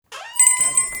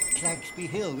Claxby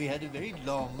Hill. We had a very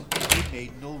long,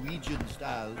 made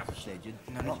Norwegian-style sledge.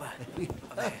 No, not that. We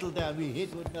hurtled down, we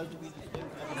hit what not to be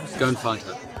disturbed. Go and find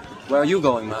her. Where are you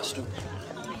going, Master?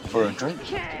 For a drink?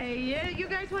 Okay, you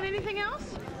guys want anything else?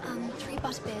 3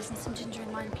 butterbeers and some ginger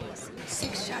and lime, please.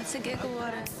 6 shots of giggle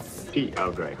water. Pete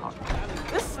Earl Grey, huh?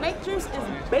 This snake juice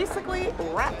is basically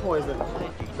rat poison.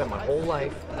 Spent my whole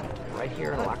life right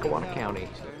here in Lackawanna County.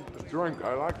 Drink,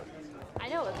 I like it. I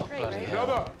know, it's great, right? Shut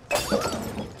up!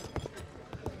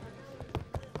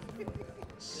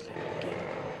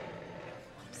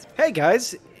 Hey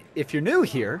guys, if you're new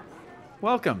here,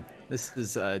 welcome. This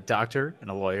is a doctor and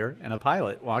a lawyer and a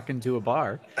pilot walking to a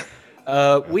bar.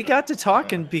 We got to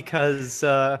talking because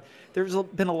there's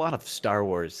been a lot of Star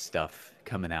Wars stuff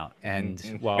coming out, and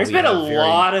while there's been a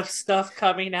lot of stuff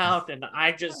coming out, and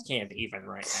I just can't even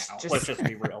right now. Let's just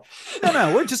be real.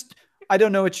 No, we're just. I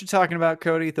don't know what you're talking about,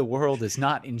 Cody. The world is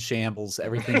not in shambles.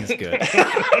 Everything is good.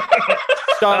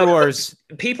 Star Wars.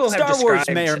 Star Wars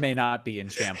may or may not be in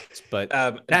shambles, but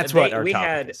that's what our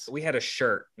topic is. We had a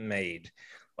shirt made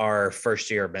our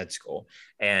first year of med school,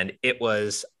 and it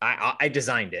was I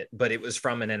designed it, but it was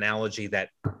from an analogy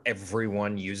that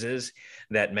everyone uses,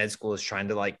 that med school is trying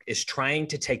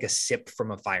to take a sip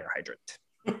from a fire hydrant.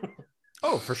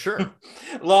 Oh, for sure.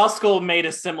 Law school made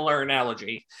a similar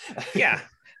analogy. Yeah,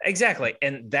 exactly.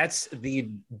 And that's the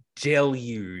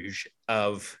deluge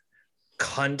of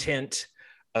content,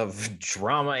 of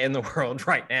drama in the world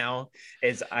right now.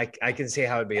 I can see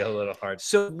how it'd be a little hard.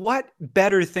 So what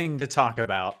better thing to talk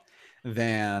about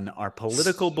than our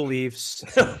political beliefs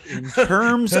in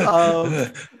terms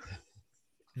of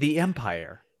the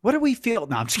Empire? What do we feel?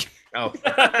 No, I'm just kidding. Oh.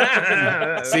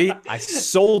 See, I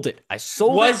sold it. I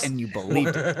sold it, and you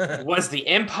believed it. Was the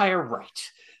Empire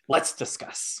right? Let's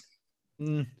discuss.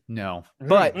 No,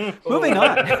 but moving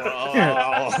on.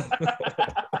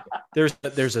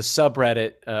 There's a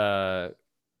subreddit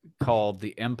called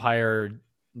 "The Empire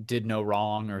Did No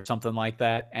Wrong" or something like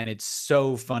that, and it's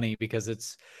so funny because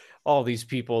it's all these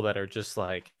people that are just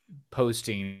like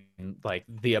posting like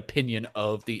the opinion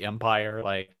of the Empire,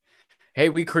 like, hey,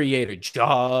 we created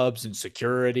jobs and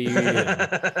security.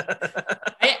 I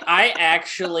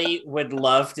actually would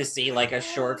love to see like a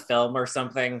short film or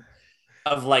something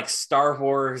of like Star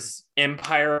Wars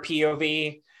Empire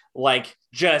POV, like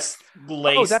just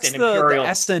laced that's in the Imperial.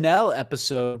 SNL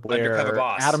episode where Undercover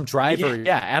Boss. Adam Driver,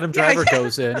 Adam Driver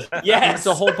goes in. Yes. It's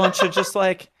a whole bunch of just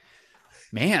like,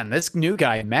 man, this new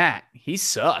guy, Matt, he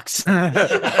sucks.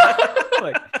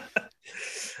 Like,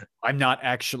 I'm not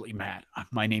actually Matt.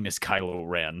 My name is Kylo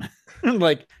Ren.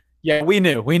 Like, yeah, we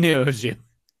knew it was you.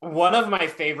 One of my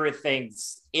favorite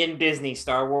things in Disney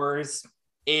Star Wars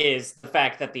is the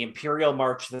fact that the Imperial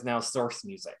March is now source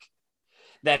music.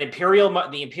 That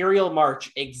the Imperial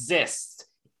March exists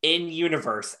in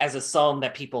universe as a song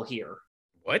that people hear.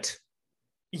 What?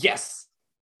 Yes,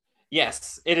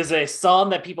 it is a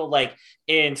song that people like.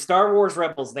 In Star Wars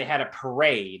Rebels, they had a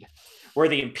parade where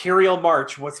the Imperial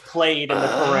March was played in the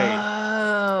parade.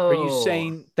 Oh. Are you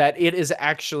saying that it is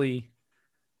actually?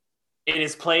 It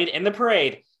is played in the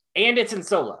parade, and it's in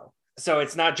Solo. So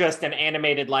it's not just an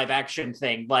animated live action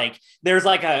thing. Like there's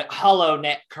like a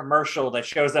HoloNet commercial that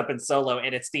shows up in Solo,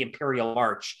 and it's the Imperial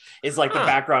March is like the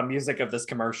background music of this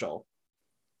commercial.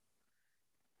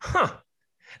 Huh.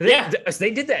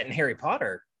 They did that in Harry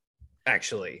Potter,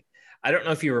 actually. I don't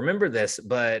know if you remember this,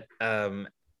 but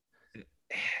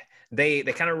they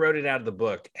kind of wrote it out of the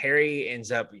book. Harry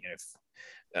ends up,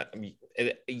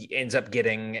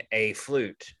 getting a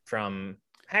flute from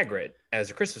Hagrid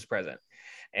as a Christmas present.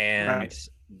 And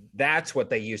that's what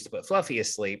they used to put Fluffy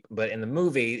asleep. But in the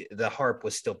movie, the harp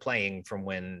was still playing from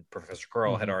when Professor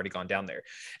Quirrell had already gone down there.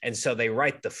 And so they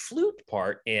write the flute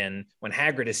part in when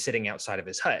Hagrid is sitting outside of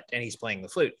his hut and he's playing the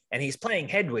flute and he's playing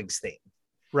Hedwig's theme.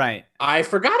 Right. I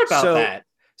forgot about that.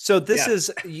 So this is,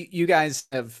 you guys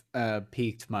have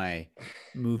piqued my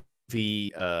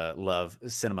movie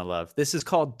cinema love. This is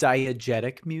called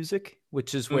diegetic music,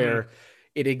 which is where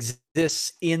it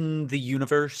exists in the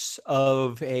universe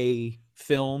of a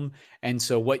film. And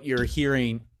so what you're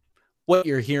hearing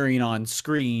on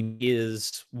screen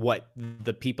is what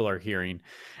the people are hearing.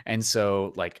 And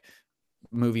so like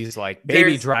movies like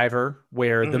Baby Driver,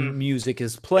 where the music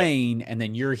is playing and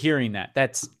then you're hearing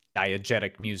that's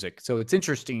diegetic music. So it's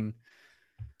interesting.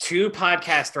 2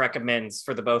 podcast recommends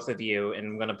for the both of you, and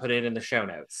I'm going to put it in the show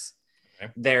notes.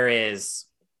 Okay. There is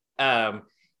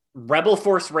Rebel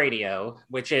Force Radio,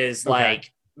 which is like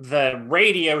the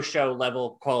radio show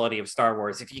level quality of Star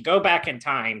Wars. If you go back in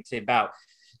time to about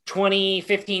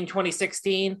 2015,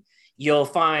 2016, you'll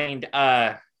find,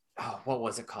 what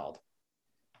was it called?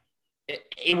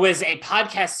 it was a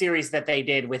podcast series that they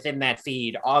did within that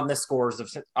feed on the scores of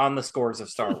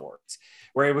Star Wars,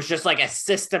 where it was just like a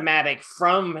systematic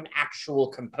from an actual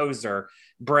composer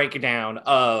breakdown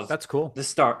of That's cool. the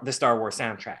Star Wars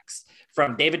soundtracks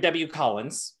from David W.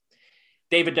 Collins.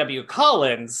 David W.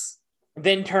 Collins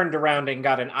then turned around and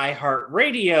got an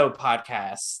iHeartRadio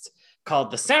podcast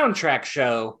called The Soundtrack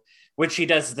Show, which he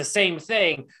does the same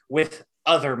thing with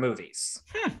other movies.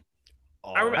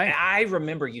 I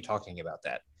remember you talking about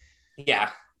that. Yeah,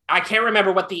 I can't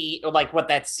remember what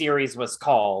that series was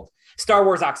called. Star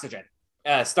Wars Oxygen.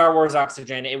 Star Wars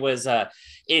Oxygen. It was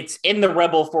it's in the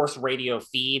Rebel Force radio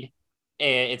feed.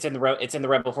 It's in the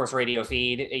Rebel Force radio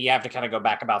feed. You have to kind of go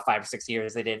back about 5 or 6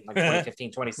 years. They did like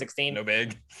 2015, 2016. No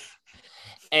big.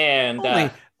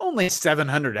 And only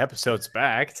 700 episodes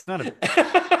back. It's not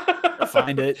a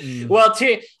find it. Well,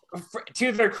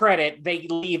 to their credit, they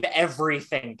leave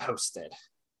everything posted.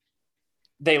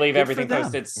 They leave everything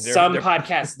posted. Some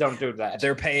podcasts don't do that.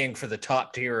 They're paying for the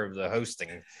top tier of the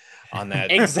hosting on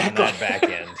that, exactly. on that back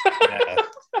end. Yeah.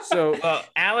 So,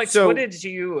 Alex, what did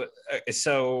you?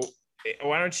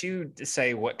 Why don't you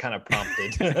say what kind of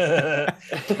prompted?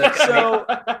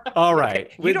 All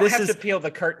right, you don't have to peel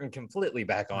the curtain completely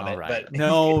back on it. Right. But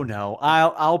no,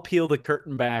 I'll peel the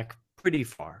curtain back pretty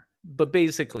far. But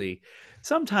basically,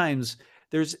 sometimes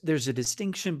there's a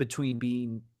distinction between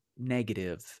being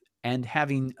negative and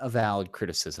having a valid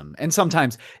criticism. And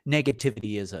sometimes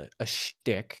negativity is a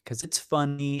shtick because it's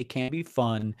funny, it can be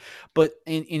fun. But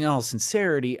in all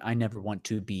sincerity, I never want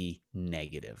to be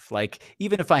negative. Like,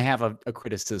 even if I have a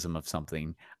criticism of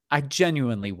something, I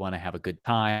genuinely want to have a good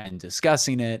time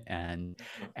discussing it and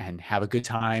have a good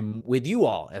time with you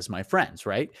all as my friends,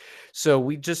 right? So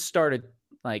we just started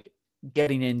like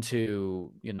getting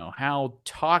into, how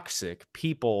toxic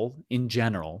people in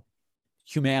general,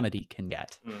 humanity can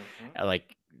get.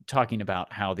 Like talking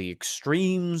about how the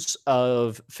extremes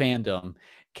of fandom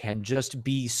can just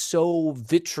be so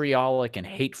vitriolic and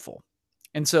hateful.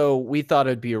 And so we thought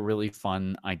it'd be a really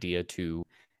fun idea to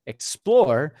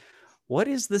explore what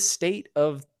is the state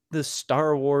of the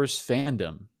Star Wars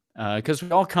fandom. Because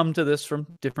we all come to this from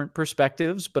different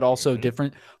perspectives, but also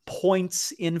different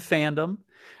points in fandom.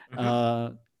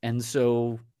 And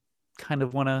so kind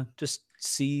of want to just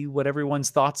see what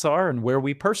everyone's thoughts are and where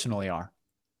we personally are.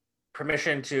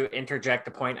 Permission to interject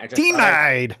a point I just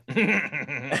denied.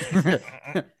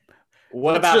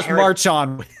 March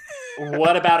on.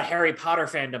 What about Harry Potter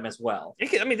fandom as well?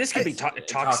 I mean, this could be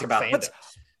toxic fandoms.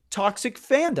 Toxic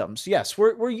fandoms. Yes,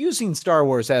 we're using Star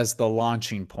Wars as the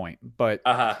launching point, but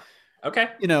okay.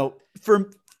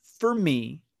 For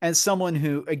me, as someone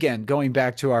who, again, going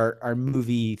back to our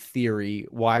movie theory,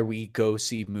 why we go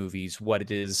see movies, what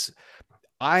it is,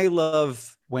 I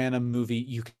love when a movie,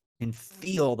 you can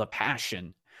feel the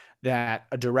passion that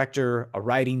a director, a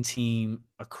writing team,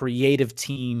 a creative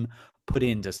team put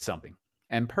into something.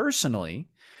 And personally,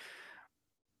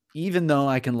 even though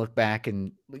I can look back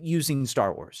and using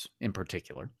Star Wars in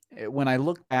particular, when I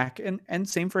look back, and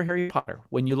same for Harry Potter,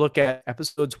 when you look at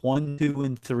episodes 1, 2,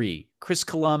 and 3, Chris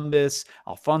Columbus,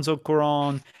 Alfonso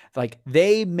Cuarón, like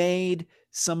they made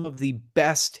some of the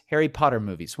best Harry Potter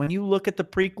movies. When you look at the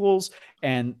prequels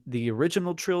and the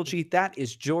original trilogy, that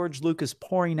is George Lucas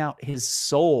pouring out his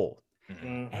soul.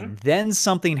 And then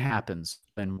something happens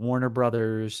when Warner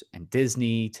Brothers and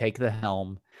Disney take the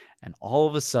helm. And all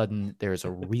of a sudden, there's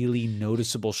a really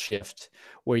noticeable shift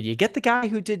where you get the guy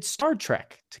who did Star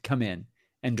Trek to come in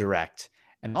and direct.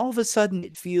 And all of a sudden,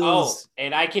 it feels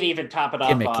and I could even top it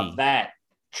off on that.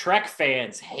 Trek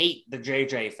fans hate the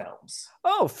JJ films.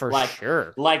 Oh, for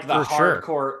sure. Like the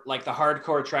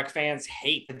hardcore Trek fans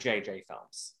hate the JJ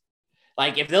films.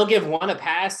 Like, if they'll give one a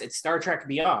pass, it's Star Trek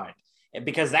Beyond.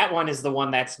 Because that one is the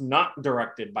one that's not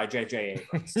directed by JJ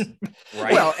Abrams.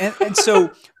 Right. Well, and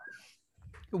so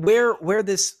where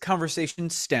this conversation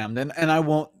stemmed, and I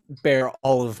won't bear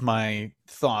all of my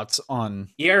thoughts on.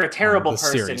 You're a terrible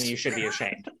person. Series. You should be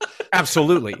ashamed.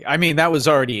 Absolutely. I mean, that was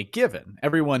already a given.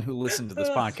 Everyone who listened to this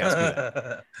podcast knew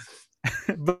that.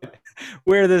 But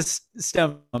where this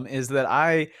stemmed from is that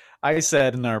I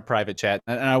said in our private chat,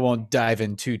 and I won't dive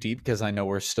in too deep because I know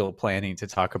we're still planning to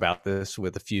talk about this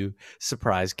with a few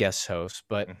surprise guest hosts,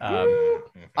 but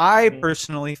I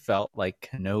personally felt like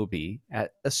Kenobi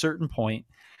at a certain point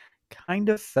kind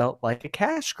of felt like a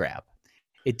cash grab.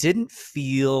 It didn't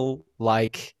feel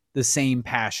like the same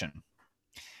passion.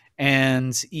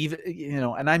 And even,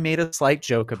 and I made a slight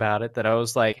joke about it that I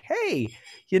was like, hey,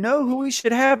 who we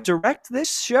should have direct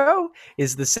this show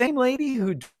is the same lady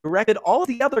who directed all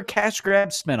the other cash grab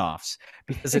spinoffs,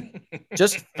 because it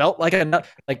just felt like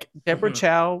Deborah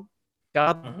Chow,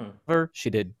 God love her, she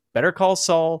did Better Call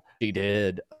Saul. She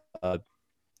did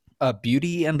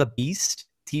Beauty and the Beast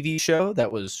TV show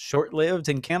that was short-lived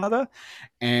in Canada,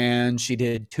 and she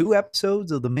did 2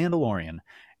 episodes of The Mandalorian,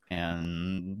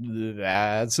 and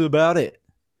that's about it.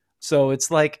 So it's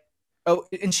like, oh,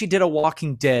 and she did a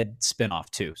Walking Dead spinoff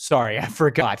too. Sorry, I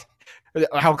forgot.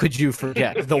 How could you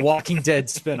forget the Walking Dead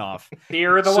spinoff?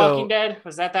 Fear of the Walking Dead?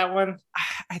 Was that one?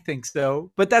 I think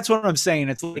so, but that's what I'm saying.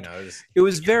 It's like it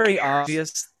was very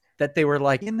obvious that they were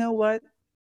like, you know what?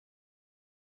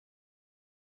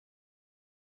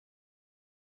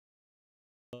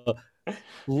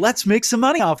 Let's make some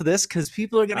money off of this because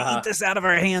people are going to eat this out of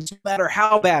our hands no matter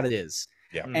how bad it is.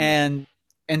 Yeah. And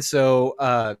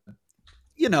so,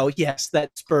 yes,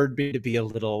 that spurred me to be a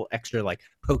little extra, like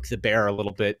poke the bear a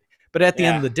little bit. But at the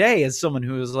end of the day, as someone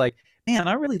who was like, man,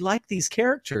 I really like these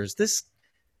characters. This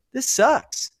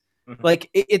sucks. Mm-hmm. Like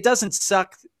it doesn't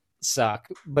suck,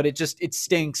 but it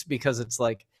stinks because it's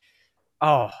like,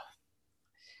 oh,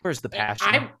 where's the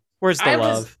passion? Where's the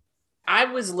love? I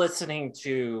was listening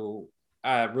to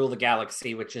Rule the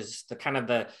Galaxy, which is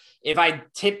if I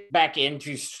tip back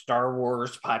into Star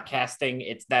Wars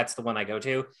podcasting, that's the one I go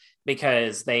to,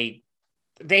 because they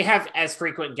have as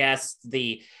frequent guests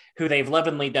who they've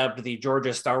lovingly dubbed the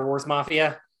Georgia Star Wars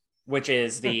Mafia, which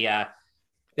is the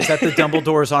is that the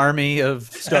Dumbledore's army of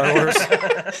Star Wars?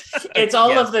 It's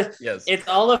all of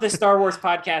the Star Wars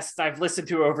podcasts I've listened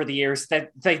to over the years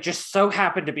that they just so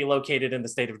happen to be located in the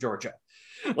state of Georgia.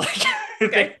 Like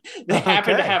they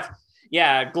happen to have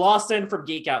Glosson from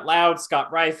Geek Out Loud,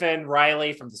 Scott Rifen,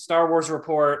 Riley from the Star Wars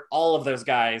Report, all of those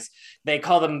guys. They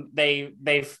call them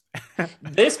this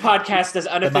podcast has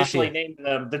unofficially named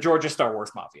them the Georgia Star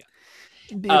Wars Mafia.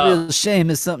 It'd be a real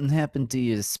shame if something happened to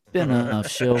your spin-off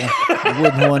show. You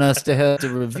wouldn't want us to have to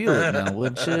review it now,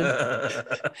 would you?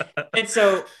 And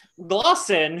so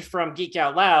Glosson from Geek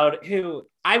Out Loud, who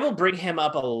I will bring him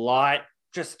up a lot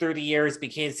just through the years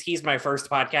because he's my first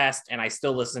podcast and I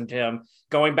still listen to him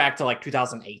going back to like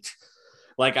 2008.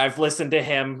 Like I've listened to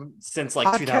him since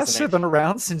like 2008. Podcasts have been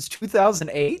around since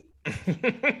 2008.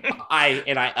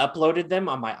 I uploaded them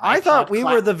on my iPod. I thought we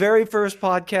were the very first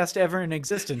podcast ever in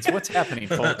existence. What's happening,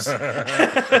 folks?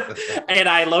 And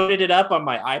I loaded it up on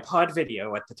my iPod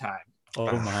video at the time.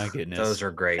 Oh my goodness. Those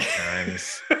are great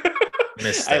times.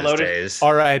 Miss those days.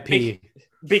 R.I.P.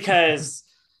 Because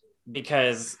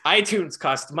iTunes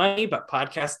cost money, but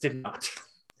podcasts did not.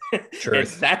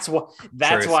 That's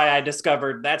why I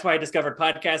discovered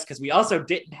podcasts, because we also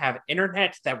didn't have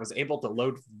internet that was able to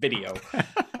load video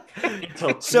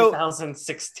until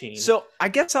 2016. So I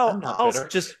guess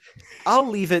I'll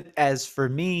leave it as, for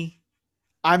me,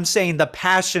 I'm saying the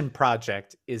passion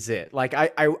project is it. Like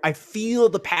I feel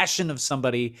the passion of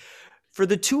somebody. For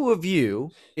the two of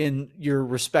you in your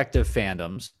respective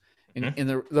fandoms,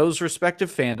 in those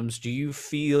respective fandoms, do you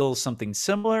feel something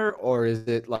similar, or is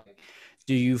it like,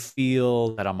 do you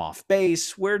feel that I'm off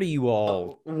base? Where do you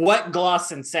all? What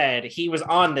Glosson said, he was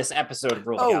on this episode of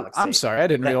Rule the Galaxy. I'm sorry, I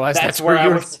didn't realize that's where I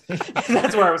was.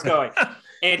 That's where I was going.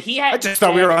 And I just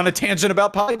thought we were on a tangent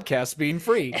about podcasts being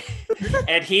free.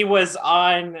 And he was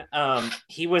on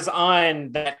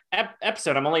that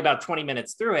episode. I'm only about 20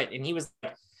 minutes through it, and he was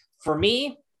like, for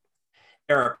me,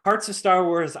 there are parts of Star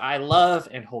Wars I love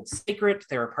and hold sacred.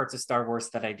 There are parts of Star Wars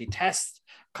that I detest.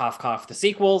 Cough, cough, the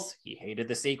sequels. He hated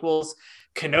the sequels.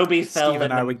 Kenobi fell. Steve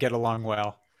and I would get along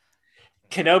well.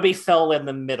 Kenobi fell in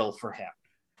the middle for him.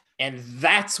 And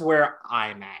that's where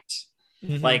I'm at.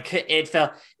 Mm-hmm. Like, it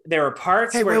fell. There were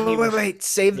parts where wait.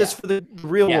 Save this for the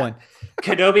real one.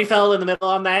 Kenobi fell in the middle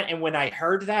on that. And when I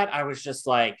heard that, I was just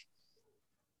like,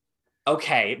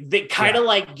 okay, they kind of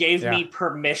like gave me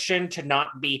permission to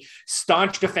not be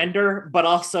staunch defender, but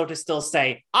also to still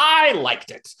say, I liked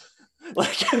it.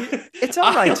 Like, it's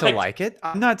all right to like it.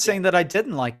 I'm not saying that I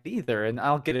didn't like it either, and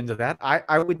I'll get into that.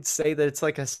 I would say that it's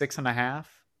like a 6.5,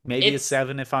 maybe a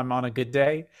 7 if I'm on a good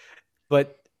day,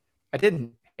 but I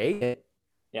didn't hate it.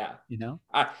 Yeah, you know,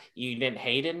 you didn't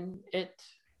hate it.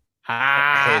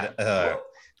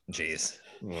 Jeez.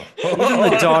 Even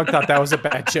the dog thought that was a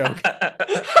bad joke.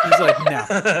 He's like,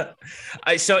 no.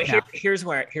 Here's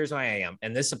where I am,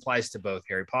 and this applies to both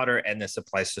Harry Potter and this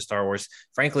applies to Star Wars.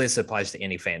 Frankly, this applies to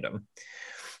any fandom.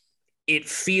 It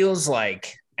feels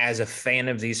like, as a fan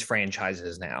of these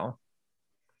franchises now,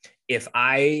 if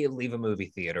I leave a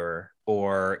movie theater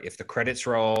or if the credits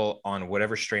roll on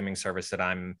whatever streaming service that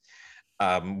I'm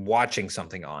watching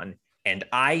something on and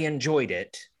I enjoyed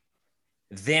it,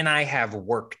 then I have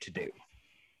work to do.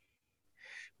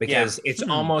 Because it's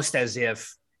almost as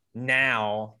if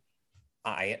now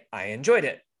I enjoyed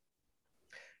it.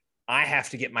 I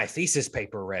have to get my thesis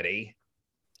paper ready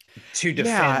to defend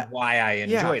Yeah. why I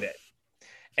enjoyed it.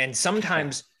 And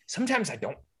sometimes I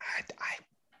don't.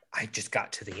 I just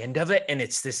got to the end of it, and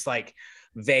it's this like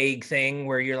vague thing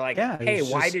where you're like, hey,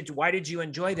 why did you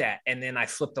enjoy that? And then I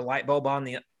flip the light bulb on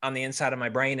the inside of my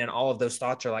brain, and all of those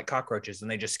thoughts are like cockroaches, and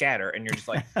they just scatter, and you're just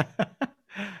like,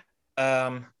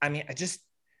 I mean,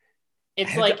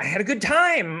 I had a good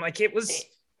time. Like it was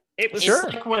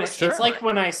It's like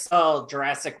when I saw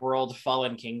Jurassic World: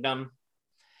 Fallen Kingdom.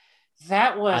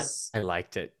 That was I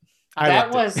liked it.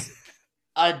 That was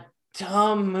a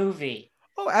dumb movie.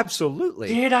 Oh, absolutely.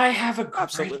 Did I have a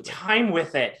great time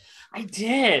with it? I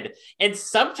did. And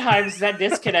sometimes that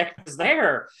disconnect is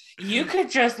there. You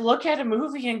could just look at a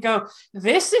movie and go,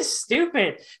 this is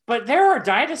stupid, but there are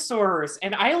dinosaurs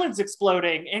and islands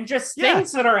exploding and just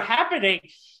things that are happening.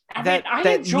 I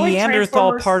enjoy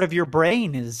Neanderthal part of your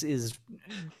brain is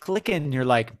clicking. You're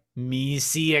like, me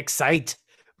see excite.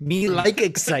 Me like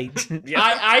excite.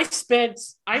 I spent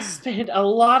a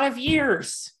lot of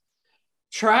years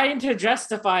trying to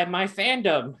justify my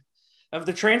fandom of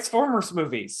the Transformers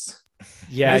movies.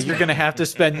 Yeah, you're going to have to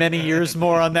spend many years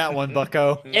more on that one,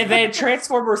 bucko. And then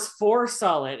Transformers 4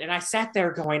 saw it, and I sat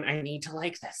there going, I need to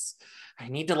like this. I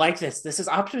need to like this. This is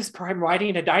Optimus Prime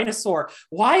riding a dinosaur.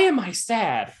 Why am I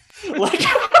sad? Like,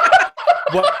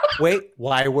 wait,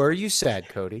 why were you sad,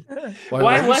 Cody?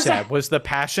 Why were you sad? Was the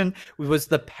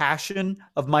passion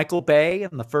of Michael Bay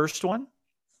in the first one?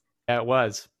 Yeah, it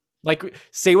was. Like,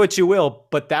 say what you will,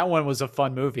 but that one was a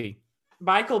fun movie.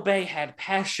 Michael Bay had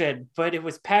passion, but it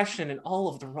was passion in all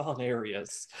of the wrong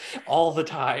areas all the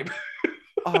time.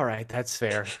 All right, that's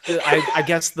fair. I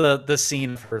guess the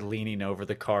scene of her leaning over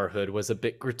the car hood was a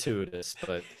bit gratuitous,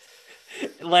 but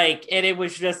like, and it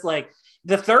was just like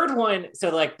the third one.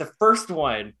 So like the first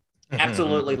one,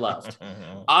 absolutely loved.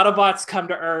 Autobots come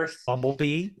to Earth.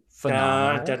 Bumblebee,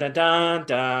 phenomenal. Dun, dun, dun,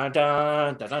 dun,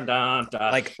 dun, dun, dun,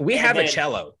 dun. Like we have a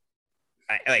cello.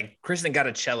 Like Kristen got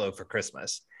a cello for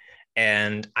Christmas,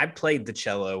 and I played the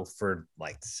cello for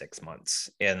like 6 months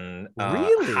in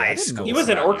high school. He was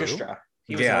in orchestra.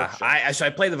 So I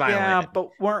played the violin. Yeah,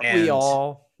 but weren't we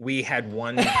all? We had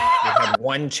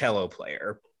one cello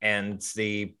player, and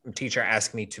the teacher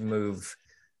asked me to move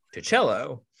to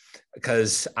cello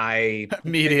because I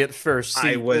was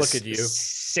look at you.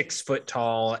 6 foot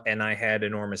tall, and I had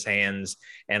enormous hands,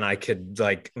 and I could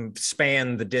like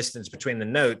span the distance between the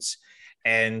notes.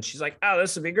 And she's like, "Oh,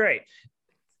 this would be great."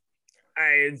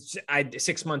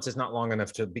 6 months is not long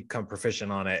enough to become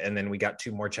proficient on it, and then we got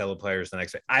 2 more cello players the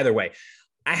next day. Either way,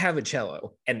 I have a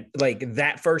cello, and like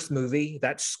that first movie,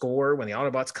 that score when the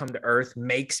Autobots come to Earth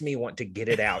makes me want to get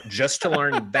it out just to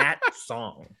learn that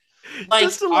song.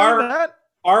 Like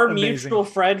our mutual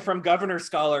friend from Governor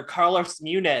Scholar, Carlos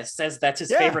Muniz, says that's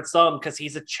his favorite song because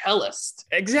he's a cellist.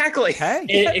 Exactly.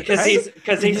 Because he's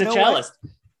a cellist.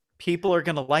 People are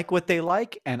going to like what they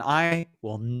like, and I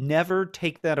will never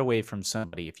take that away from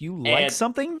somebody. If you like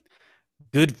something,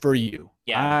 good for you.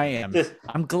 Yeah,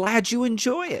 I'm glad you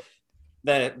enjoy it.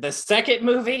 The second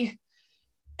movie,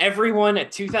 everyone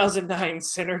at 2009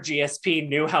 Synergy SP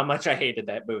knew how much I hated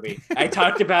that movie. I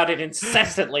talked about it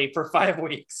incessantly for 5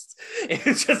 weeks. It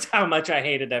was just how much I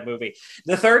hated that movie.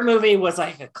 The third movie was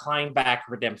like a climb back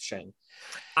redemption.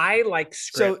 I like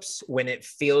scripts when it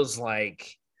feels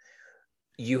like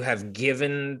you have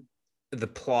given the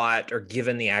plot or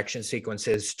given the action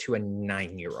sequences to a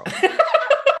 9-year-old.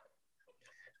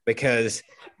 Because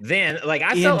then, like,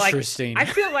 I feel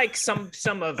like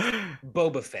some of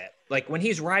Boba Fett, like when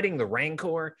he's riding the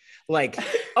Rancor, like,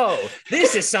 oh,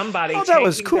 this is somebody. Oh, that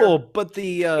was cool, but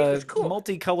the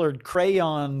multicolored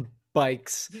crayon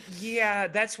bikes. Yeah,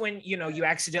 that's when you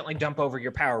accidentally dump over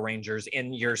your Power Rangers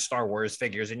in your Star Wars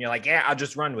figures, and you're like, yeah, I'll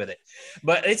just run with it.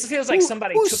 But it feels like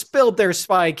somebody spilled their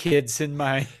Spy Kids in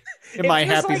my.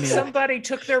 Happy Meal. Somebody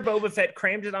took their Boba Fett,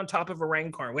 crammed it on top of a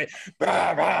Rancor, and went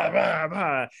bah, bah, bah,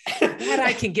 bah. That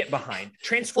I can get behind.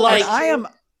 Transformers.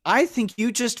 I think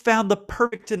you just found the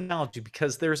perfect analogy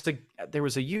because there was a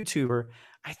YouTuber.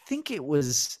 I think it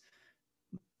was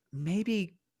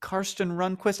maybe Karsten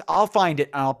Runquist. I'll find it.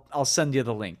 I'll send you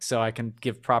the link so I can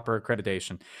give proper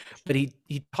accreditation. But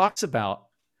he talks about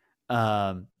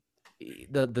the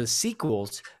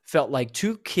sequels felt like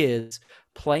 2 kids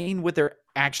playing with their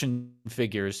action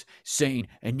figures saying,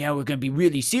 and now we're going to be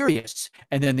really serious.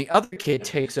 And then the other kid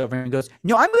takes over and goes,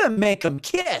 no, I'm going to make them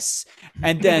kiss.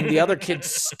 And then the other kid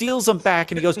steals them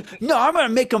back and he goes, no, I'm going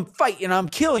to make them fight and I'm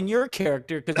killing your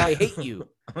character because I hate you.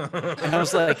 And I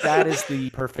was like, that is the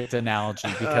perfect analogy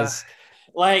because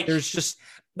like there's just.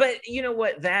 But you know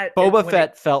what? That Boba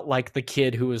Fett felt like the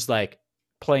kid who was like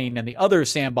playing in the other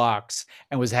sandbox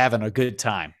and was having a good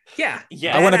time. Yeah.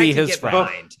 I want to be his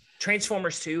friend.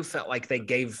 Transformers 2 felt like they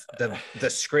gave the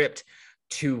script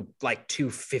to like two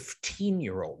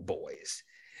 15-year-old boys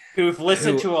who've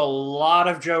listened to a lot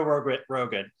of Joe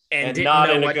Rogan and not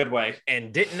in a good way,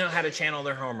 and didn't know how to channel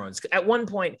their hormones. At one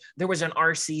point, there was an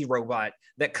RC robot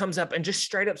that comes up and just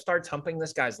straight up starts humping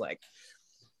this guy's leg.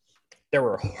 There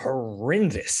were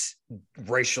horrendous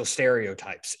racial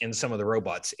stereotypes in some of the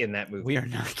robots in that movie. We are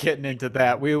not getting into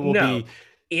that. We will be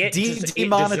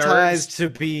demonetized to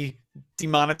be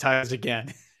demonetized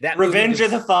again. That Revenge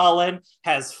of the Fallen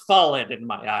has fallen in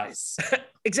my eyes.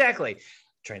 Exactly.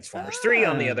 Transformers 3,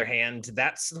 on the other hand,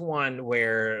 that's the one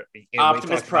where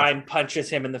Optimus Prime punches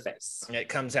him in the face. It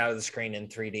comes out of the screen in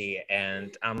 3D,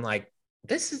 and I'm like,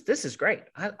 this is great.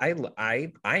 I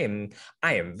am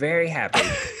very happy.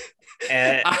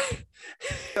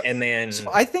 And then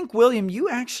so I think, William, you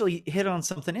actually hit on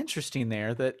something interesting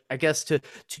there that I guess to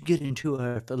get into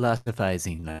our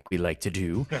philosophizing like we like to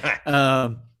do.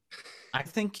 I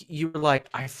think you were like,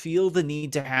 I feel the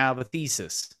need to have a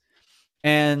thesis.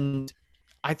 And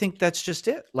I think that's just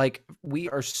it. Like, we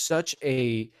are such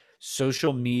a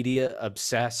social media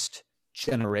obsessed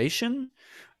generation,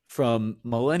 from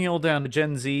millennial down to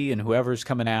Gen Z and whoever's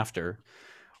coming after.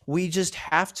 We just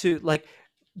have to, like,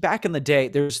 back in the day,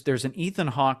 there's an Ethan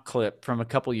Hawke clip from a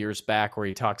couple years back where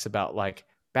he talks about, like,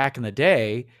 back in the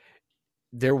day,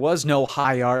 there was no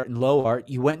high art and low art.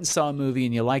 You went and saw a movie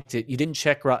and you liked it. You didn't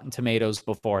check Rotten Tomatoes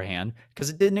beforehand because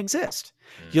it didn't exist.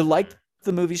 You liked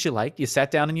the movies you liked. You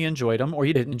sat down and you enjoyed them, or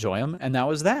you didn't enjoy them, and that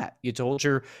was that. You told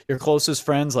your closest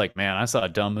friends, like, man, I saw a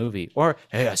dumb movie, or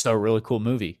hey, I saw a really cool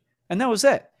movie, and that was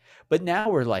it. But now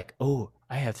we're like, oh,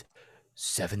 I have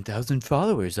 7,000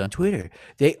 followers on Twitter.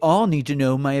 They all need to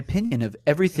know my opinion of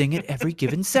everything at every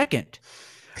given second.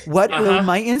 What will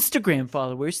my Instagram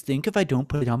followers think if I don't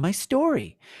put it on my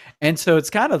story? And so it's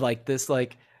kind of like this,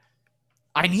 like,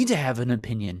 I need to have an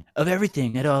opinion of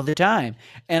everything at all the time.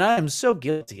 And I am so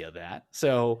guilty of that.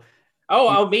 So.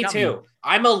 Oh, me too.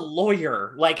 I'm a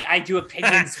lawyer. Like, I do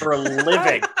opinions for a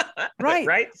living.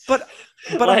 Right. But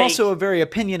like, I'm also a very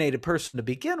opinionated person to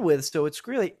begin with. So it's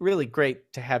really, really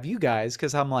great to have you guys,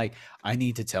 because I'm like, I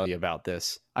need to tell you about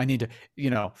this. I need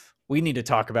to, we need to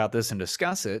talk about this and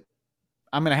discuss it.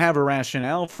 I'm going to have a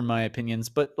rationale for my opinions.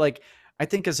 But, like, I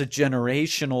think as a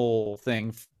generational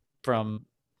thing, from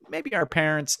maybe our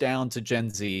parents down to Gen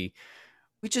Z,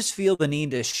 we just feel the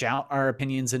need to shout our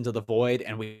opinions into the void,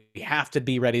 and we have to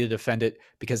be ready to defend it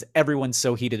because everyone's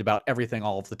so heated about everything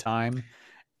all of the time.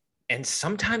 And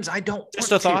sometimes I don't.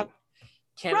 Just a thought.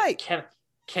 Can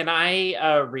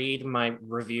I read my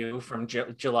review from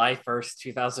July 1st,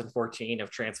 2014 of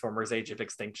Transformers: Age of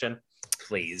Extinction?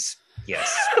 Please.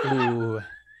 Yes. Ooh.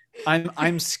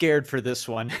 I'm scared for this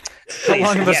one. How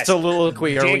long of a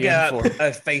soliloquy are we in for?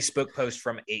 A Facebook post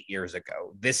from 8 years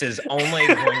ago. This is only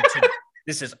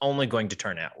going to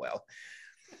turn out well.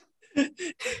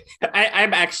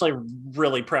 I'm actually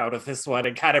really proud of this one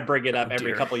and kind of bring it up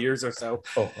every couple years or so.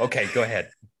 Oh, okay. Go ahead.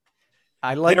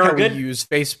 I like how we use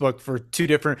Facebook for two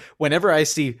different. Whenever I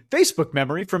see Facebook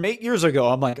memory from 8 years ago,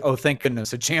 I'm like, oh, thank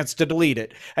goodness, a chance to delete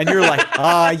it. And you're like,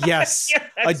 yes,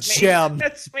 a gem.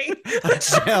 That's me. A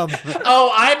gem.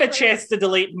 Oh, I have a chance to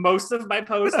delete most of my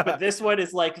posts, but this one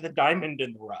is like the diamond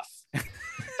in the rough.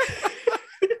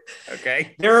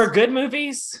 Okay. There are good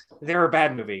movies. There are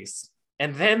bad movies.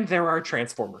 And then there are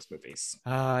Transformers movies.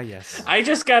 Yes. I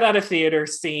just got out of theater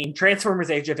seeing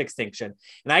Transformers: Age of Extinction,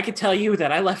 and I can tell you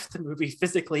that I left the movie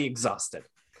physically exhausted.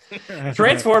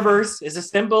 Transformers is a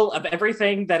symbol of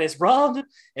everything that is wrong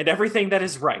and everything that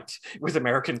is right with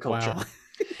American culture. Wow.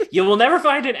 You will never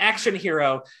find an action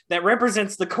hero that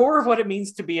represents the core of what it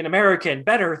means to be an American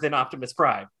better than Optimus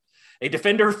Prime. A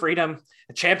defender of freedom,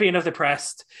 a champion of the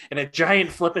oppressed, and a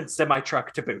giant flippant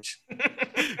semi-truck to boot.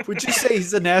 Would you say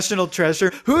he's a national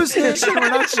treasure? Who's this? We're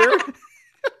not sure.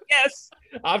 Yes.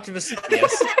 Optimus.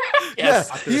 Yes.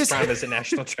 Yes. Optimus Prime is a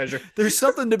national treasure. There's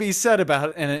something to be said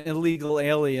about an illegal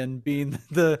alien being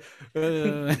the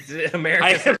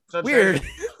American. Weird.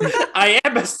 I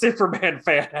am a Superman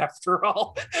fan after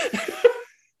all.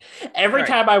 Every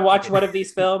time I watch one of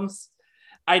these films,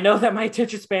 I know that my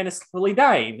attention span is slowly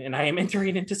dying and I am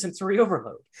entering into sensory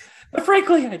overload. But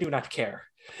frankly, I do not care.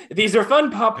 These are fun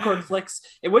popcorn flicks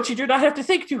in which you do not have to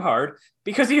think too hard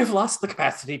because you have lost the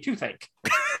capacity to think.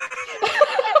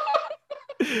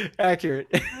 Accurate.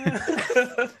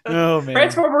 Oh, man.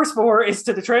 Transformers 4 is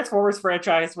to the Transformers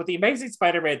franchise with the Amazing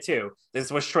Spider-Man 2.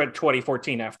 This was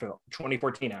 2014 after.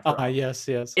 Yes.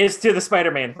 Is to the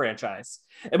Spider-Man franchise.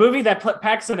 A movie that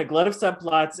packs in a glut of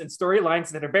subplots and storylines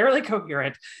that are barely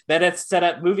coherent that set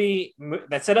up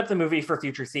the movie for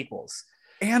future sequels.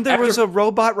 And there was a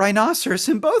robot rhinoceros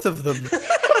in both of them.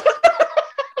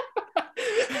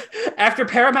 After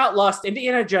Paramount lost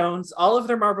Indiana Jones, all of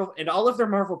their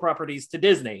Marvel properties to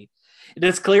Disney, it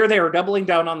is clear they are doubling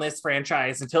down on this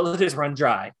franchise until it is run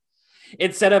dry.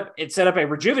 It set up a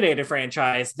rejuvenated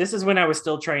franchise. This is when I was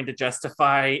still trying to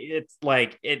justify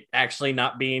it actually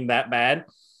not being that bad.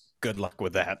 Good luck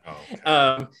with that.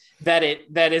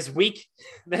 That is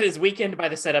weakened by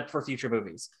the setup for future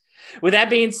movies. With that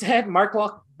being said, Mark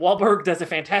Wahlberg does a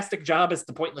fantastic job as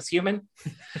the pointless human.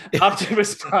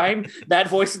 Optimus Prime, that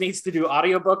voice needs to do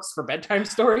audiobooks for bedtime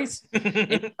stories.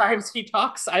 Anytime he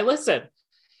talks, I listen.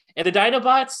 And the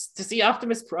Dinobots, to see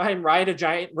Optimus Prime ride a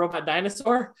giant robot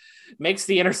dinosaur makes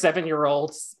the inner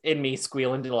 7-year-olds in me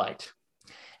squeal in delight.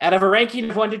 Out of a ranking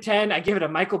of 1 to 10, I give it a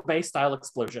Michael Bay style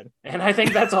explosion. And I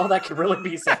think that's all that can really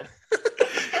be said.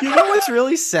 You know what's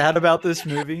really sad about this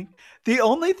movie? The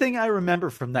only thing I remember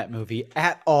from that movie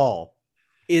at all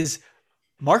is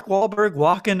Mark Wahlberg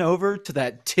walking over to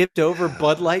that tipped over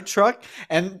Bud Light truck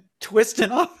and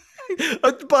twisting off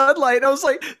a Bud Light. I was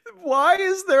like, why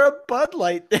is there a Bud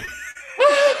Light there?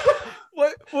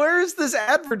 Where is this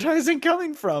advertising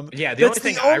coming from? Yeah, the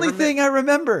only thing I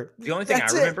remember. The only thing I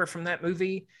remember from that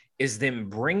movie is them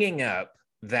bringing up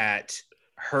that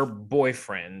her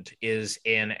boyfriend is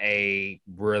in a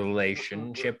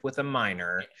relationship with a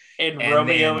minor. And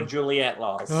Romeo and Juliet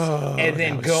laws. And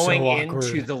then going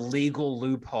into the legal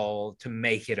loophole to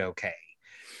make it okay.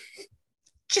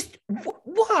 Just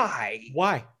why?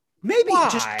 Why? Maybe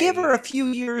just give her a few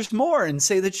years more and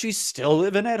say that she's still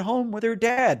living at home with her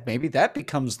dad. Maybe that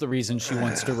becomes the reason she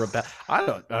wants to rebel. I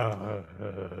don't.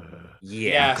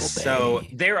 Yeah. So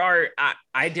there are.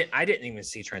 I didn't even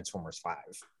see Transformers 5.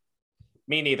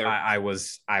 Me neither. I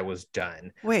was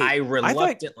done. Wait, I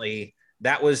reluctantly.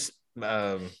 That was.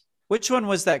 Which one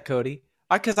was that, Cody?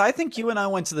 Because I think you and I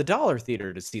went to the Dollar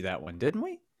Theater to see that one, didn't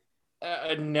we?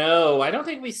 No, I don't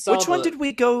think we saw. Which one did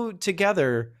we go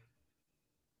together?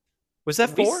 Was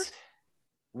that 4?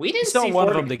 We didn't saw see one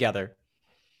 4 of them together.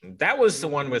 That was the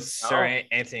one with Sir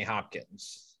Anthony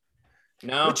Hopkins.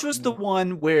 No. Which was the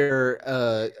one where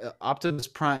Optimus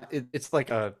Prime, it's like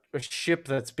a ship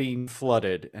that's being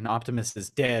flooded and Optimus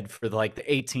is dead for like the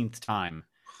 18th time.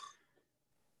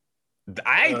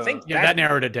 I think that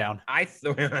narrowed it down. I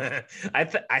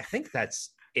think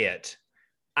that's it.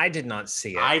 I did not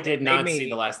see it. I did not see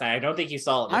the last night. I don't think you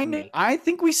saw it with me. I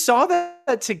think we saw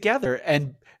that together,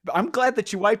 and I'm glad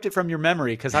that you wiped it from your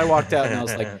memory, because I walked out and I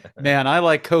was like, man, I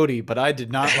like Cody, but I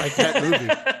did not like that movie.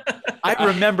 I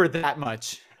remember that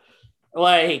much.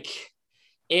 Like,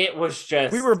 it was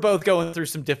just... We were both going through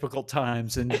some difficult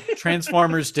times, and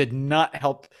Transformers did not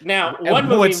help one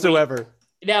whatsoever.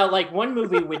 One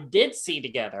movie we did see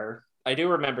together, I do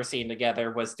remember seeing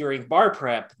together, was during Bar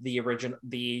Prep,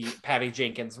 the Patty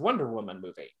Jenkins Wonder Woman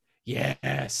movie.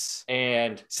 Yes.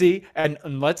 And see, and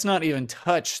let's not even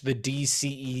touch the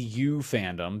DCEU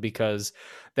fandom, because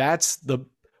that's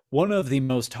one of the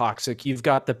most toxic. You've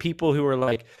got the people who are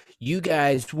like, you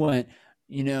guys want,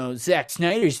 Zack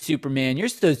Snyder's Superman. You're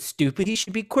so stupid. He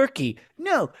should be quirky.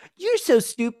 No, you're so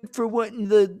stupid for wanting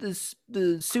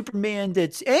the Superman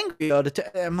that's angry all the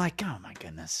time. I'm like, oh my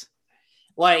goodness.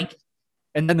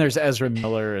 And then there's Ezra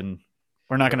Miller, and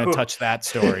we're not going to touch that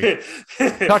story.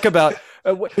 Talk about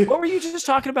what were you just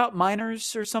talking about?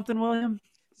 Minors or something, William?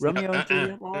 Romeo and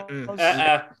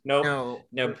Juliet? No.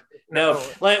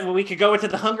 We could go into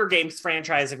the Hunger Games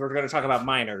franchise if we're going to talk about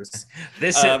minors.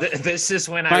 This is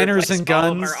when minors I and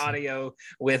guns. Our audio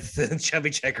with the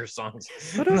Chubby Checker songs.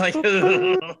 And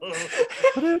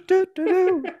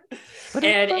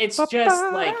it's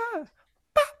just like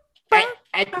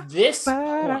at this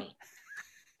point,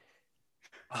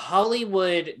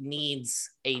 Hollywood needs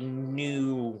a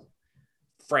new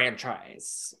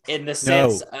franchise in the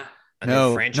sense no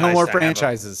more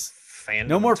franchises.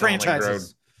 No more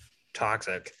franchises.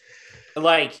 Toxic.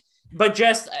 But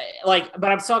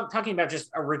I'm talking about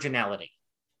just originality.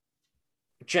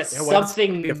 Just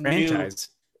something a franchise.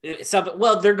 New.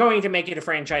 Well, they're going to make it a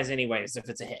franchise anyways if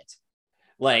it's a hit.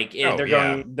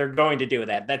 They're going to do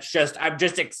that. I'm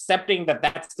just accepting that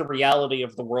that's the reality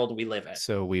of the world we live in.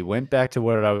 So we went back to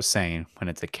what I was saying. When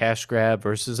it's a cash grab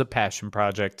versus a passion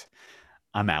project,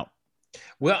 I'm out.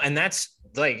 Well, and that's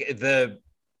like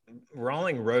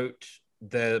Rowling wrote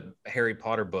the Harry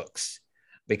Potter books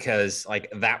because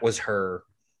that was her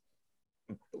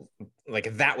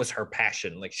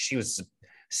passion. Like, she was a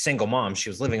single mom. She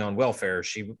was living on welfare.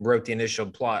 She wrote the initial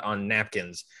plot on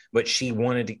napkins, but she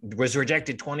was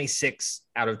rejected 26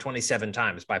 out of 27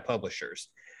 times by publishers.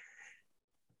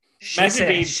 She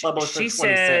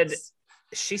said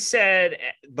she's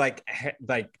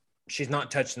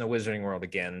not touching the Wizarding World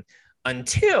again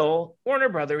until Warner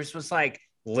Brothers was like,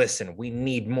 listen, we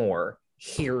need more.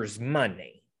 Here's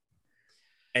money.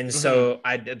 And so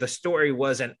the story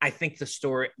wasn't, I think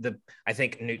I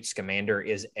think Newt Scamander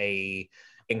is a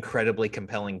incredibly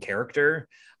compelling character.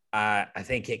 I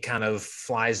think it kind of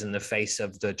flies in the face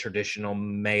of the traditional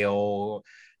male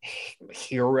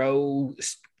hero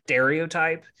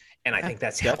stereotype. And I think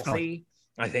that's healthy.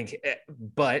 I think,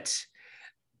 but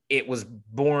it was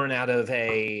born out of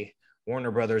a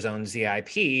Warner Brothers owned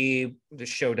ZIP that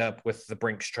showed up with the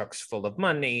Brinks trucks full of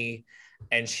money.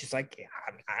 And she's like, yeah,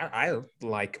 I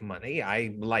like money.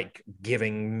 I like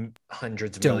giving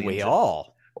hundreds of millions. Don't we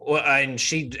all? Well, and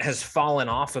she has fallen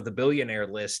off of the billionaire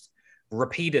list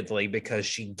repeatedly because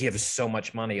she gives so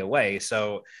much money away.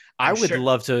 So I would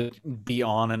love to be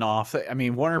on and off. I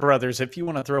mean, Warner Brothers, if you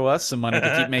want to throw us some money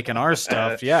to keep making our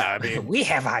stuff, yeah, I mean, we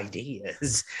have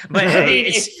ideas. But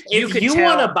if you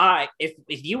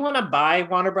want to buy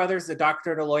Warner Brothers, the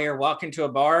doctor and a lawyer walk into a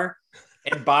bar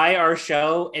and buy our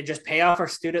show and just pay off our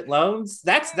student loans,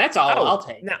 that's all I'll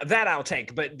take. No, that I'll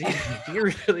take. But do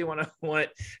you really want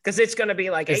because it's going to be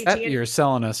like AT&T. You're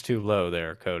selling us too low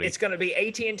there, Cody. It's going to be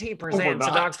AT&T presents a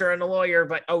doctor and a lawyer,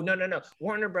 but no.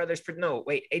 Warner Brothers,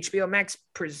 HBO Max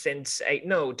presents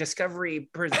Discovery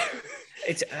presents.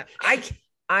 It's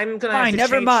I'm gonna. Fine,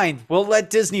 never mind. We'll let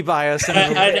Disney buy us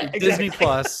Disney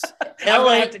Plus.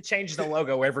 LA have to change the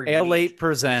logo every L8 week.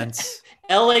 presents.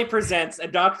 LA presents a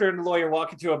doctor and a lawyer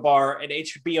walk into a bar, an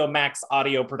HBO Max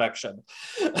audio production.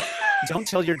 Don't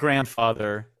tell your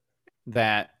grandfather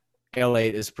that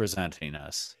L8 is presenting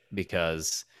us,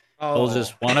 because they'll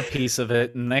just want a piece of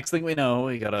it. And next thing we know,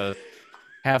 we gotta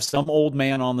have some old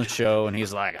man on the show, and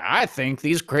he's like, I think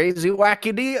these crazy,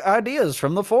 wacky ideas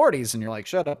from the 40s. And you're like,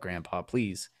 shut up, Grandpa,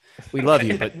 please. We love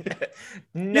you, but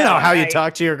you know how you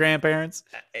talk to your grandparents?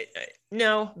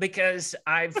 No, because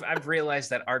I've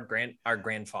realized that our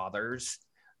grandfathers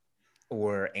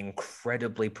were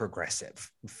incredibly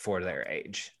progressive for their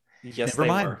age. Yes, never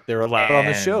mind. They're allowed on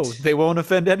the show. They won't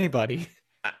offend anybody.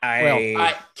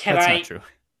 Can not true.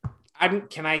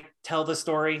 Can I tell the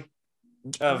story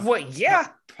of what? Yeah,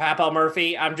 Papa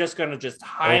Murphy. I'm just gonna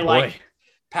highlight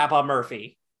Papa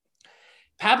Murphy.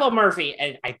 Papa Murphy,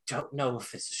 and I don't know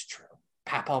if this is true.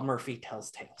 Papa Murphy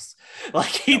tells tales. Like,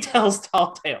 he tells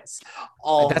tall tales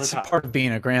all the time. That's part of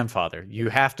being a grandfather. You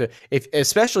have to,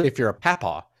 especially if you're a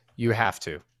papa, you have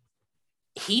to.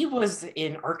 He was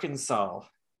in Arkansas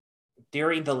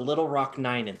during the Little Rock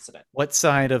 9 incident. What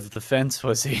side of the fence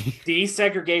was he?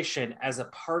 Desegregation as a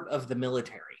part of the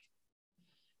military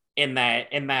in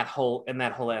that whole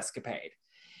escapade.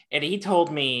 And he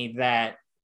told me that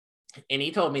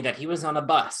he was on a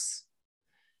bus,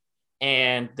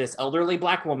 and this elderly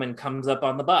Black woman comes up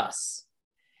on the bus,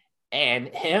 and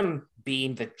him,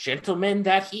 being the gentleman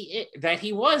that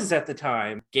he was at the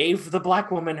time, gave the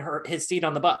Black woman his seat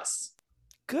on the bus.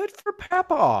 Good for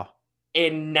Papa.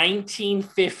 In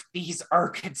 1950s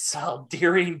Arkansas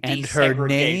during desegregation. And her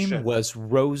name was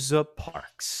Rosa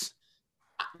Parks.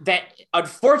 That,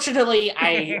 unfortunately,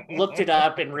 I looked it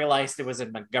up and realized it was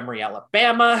in Montgomery,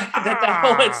 Alabama, that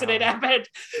whole incident happened.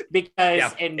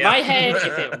 Because in my head,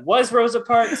 if it was Rosa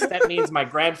Parks, that means my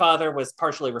grandfather was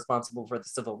partially responsible for the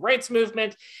civil rights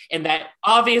movement, and that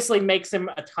obviously makes him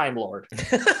a Time Lord.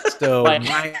 So,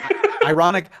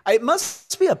 ironic, it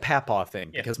must be a Papa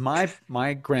thing, because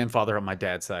my grandfather on my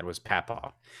dad's side was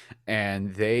Papa,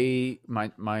 and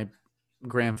my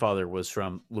grandfather was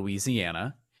from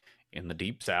Louisiana, in the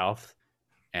deep South,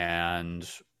 and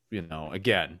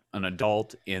again, an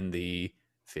adult in the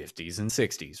 50s and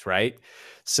 60s, right?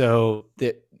 So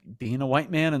that being a white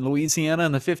man in Louisiana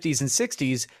in the 50s and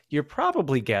 60s, you're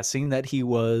probably guessing that he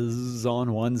was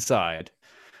on one side,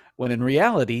 when in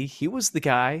reality he was the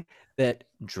guy that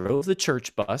drove the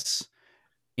church bus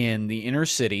in the inner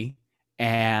city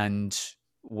and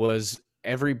was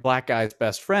every Black guy's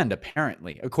best friend,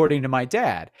 apparently, according to my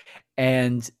dad.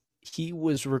 And he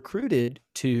was recruited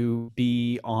to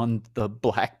be on the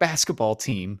Black basketball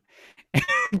team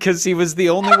because he was the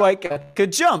only white guy that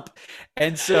could jump.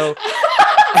 And so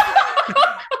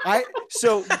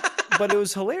but it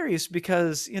was hilarious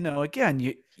because,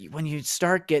 again, when you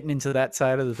start getting into that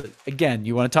side of again,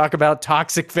 you want to talk about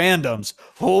toxic fandoms.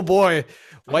 Oh boy,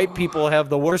 white people have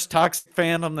the worst toxic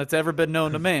fandom that's ever been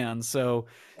known to man. So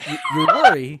you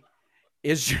worry,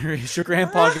 is your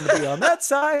grandpa going to be on that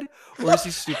side, or is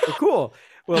he super cool?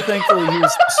 Well, thankfully, he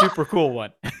was the super cool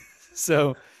one.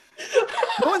 So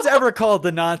no one's ever called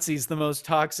the Nazis the most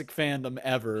toxic fandom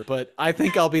ever, but I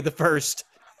think I'll be the first.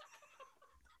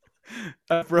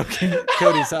 I've broken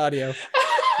Cody's audio.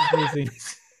 Amazing.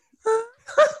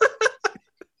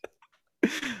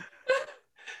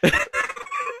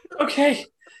 Okay.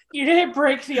 You didn't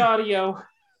break the audio,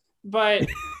 but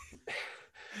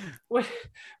when,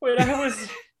 when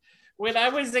I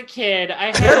was a kid, I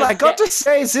had. Well, I got to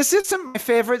say, this isn't my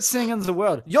favorite thing in the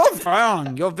world. You're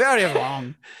wrong. You're very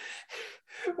wrong.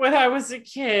 When I was a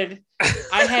kid,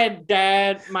 I had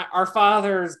our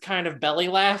father's kind of belly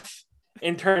laugh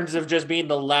in terms of just being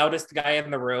the loudest guy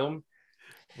in the room.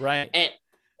 Right.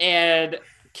 And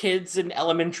kids in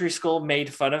elementary school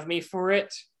made fun of me for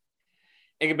it.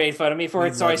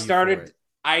 So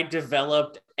I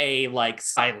developed a like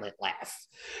silent laugh.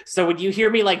 So when you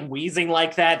hear me like wheezing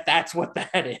like that, that's what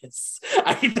that is.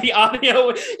 The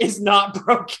audio is not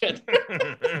broken.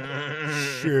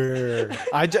 Sure.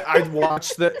 I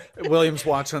watched William's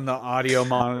watching the audio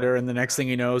monitor, and the next thing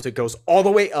he knows, it goes all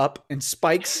the way up and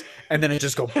spikes, and then it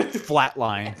just goes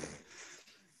flatline.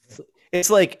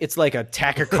 It's like a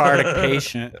tachycardic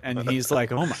patient, and he's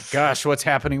like, "Oh my gosh, what's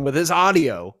happening with his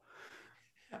audio?"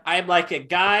 I'm like a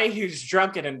guy who's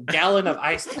drunk in a gallon of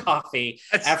iced coffee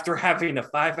after having a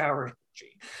 5-hour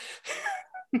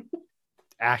energy.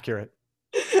 Accurate.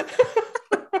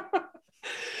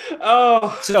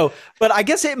 Oh, so, but I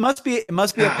guess it must be a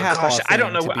path. I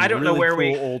don't know. I don't know where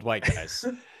we old white guys.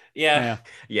 Yeah.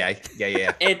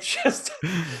 It just.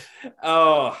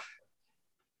 Oh.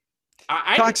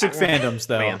 Toxic fandoms,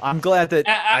 though. Man. I'm glad that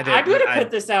I'm going to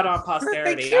put this out on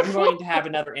posterity. I'm going to have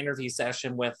another interview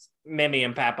session with Mimi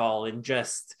and Papal and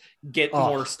just get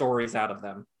more stories out of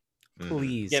them.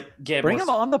 Please get bring them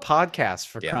on the podcast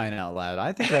for crying out loud.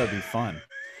 I think that would be fun.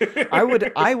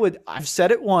 I've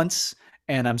said it once,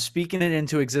 and I'm speaking it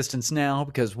into existence now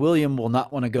because William will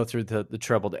not want to go through the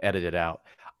trouble to edit it out.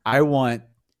 I want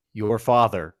your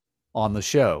father on the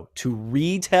show to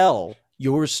retell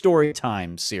your story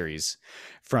time series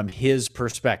from his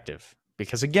perspective.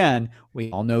 Because again,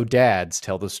 we all know dads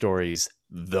tell the stories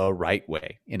the right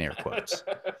way, in air quotes.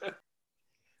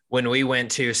 When we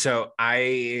went to,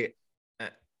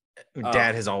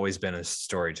 Dad has always been a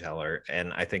storyteller,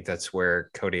 and I think that's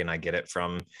where Cody and I get it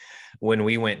from. When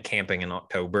we went camping in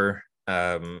October,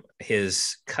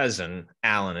 his cousin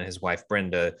Alan and his wife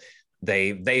Brenda,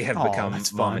 they have become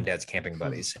mom and dad's camping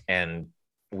buddies, and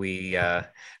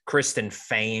Kristen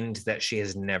feigned that she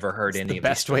has never heard any of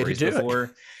these stories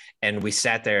before, and we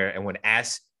sat there and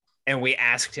we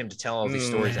asked him to tell all these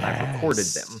stories, and I've recorded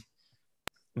them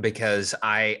because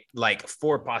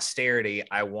for posterity,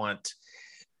 I want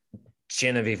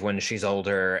Genevieve, when she's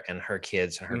older, and her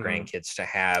kids and her grandkids to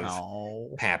have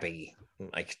Pappy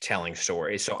telling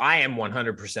stories. So I am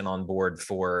 100% on board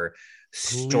for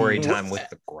story time with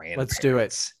the grandparents. Let's do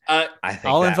it. I think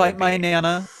I'll invite my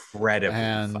Nana,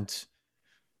 and fun.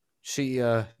 She,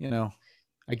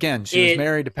 again, she was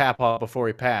married to Papa before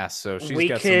he passed, so she's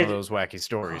got some of those wacky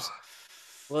stories.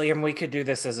 William, we could do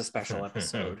this as a special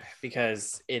episode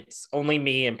because it's only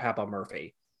me and Papa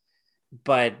Murphy.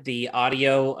 But the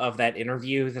audio of that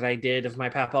interview that I did of my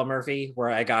Papa Murphy, where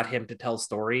I got him to tell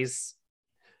stories,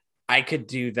 I could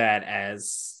do that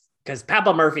because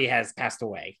Papa Murphy has passed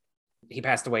away. He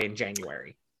passed away in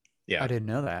January. Yeah, I didn't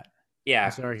know that. Yeah,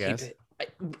 I'm sorry, guys.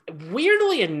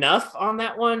 Weirdly enough, on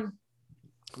that one,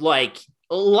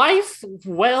 life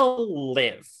well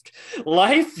lived,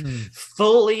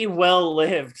 fully well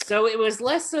lived. So it was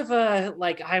less of a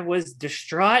I was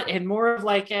distraught and more of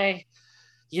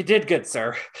you did good,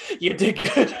 sir. You did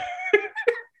good.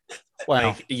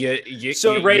 Wow. You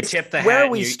tip the hat. Where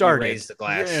we started. You raise the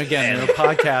glass. Again, there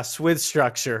are podcasts with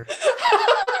structure.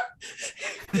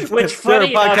 Which there are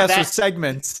podcasts with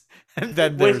segments, and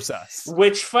then there's us.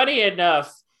 Which, funny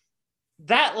enough,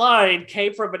 that line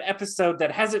came from an episode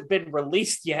that hasn't been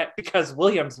released yet because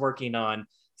William's working on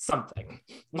something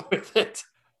with it.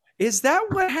 Is that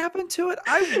what happened to it?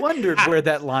 I wondered where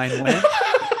that line went.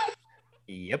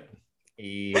 Yep.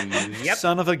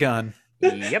 Son of a gun.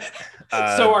 Yep.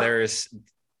 So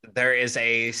there is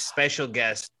a special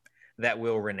guest that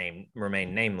will remain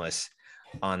nameless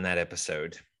on that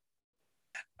episode.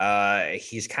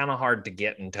 He's kind of hard to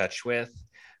get in touch with.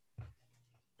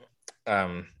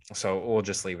 So we'll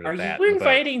just leave it at that. Are you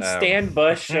inviting Stan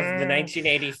Bush of the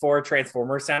 1984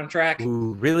 Transformers soundtrack?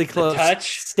 Ooh, really close.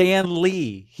 Touch? Stan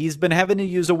Lee. He's been having to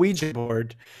use a Ouija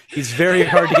board. He's very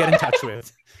hard to get in touch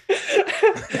with.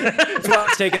 That's why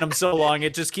it's taking him so long.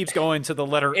 It just keeps going to the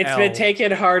letter It's L. been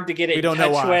taken hard to get in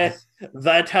touch with.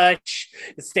 The Touch,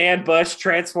 Stan Bush,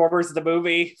 Transformers, the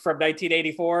movie from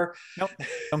 1984. Nope,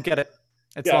 don't get it.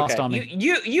 It's lost on me.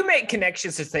 You make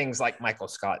connections to things like Michael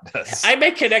Scott does. I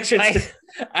make connections.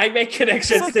 I make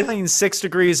connections it's like playing 6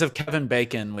 Degrees of Kevin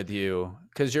Bacon with you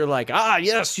because you're like,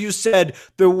 yes, you said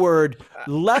the word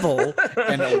level,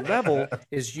 and a level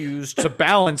is used to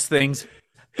balance things.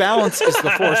 Balance is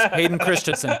the force. Hayden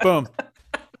Christensen. Boom.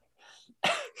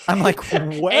 I'm like,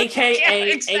 what?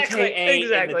 AKA, exactly, AKA in the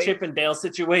exactly. Chip and Dale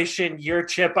situation, you're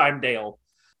Chip, I'm Dale.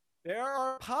 There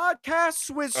are podcasts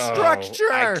with Oh,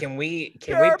 structure. can we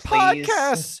There are please?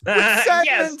 podcasts with Yes,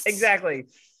 segments. exactly.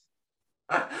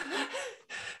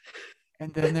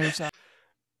 And then there's,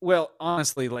 well,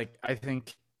 honestly, like I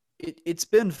think it's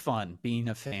been fun being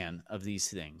a fan of these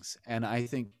things, and I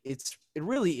think it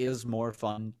really is more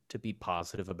fun to be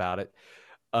positive about it.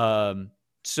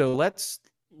 So let's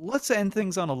end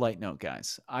things on a light note,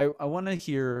 guys. I want to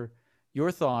hear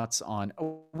your thoughts on.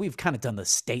 We've kind of done the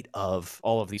state of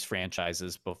all of these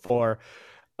franchises before,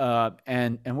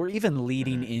 and we're even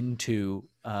leading into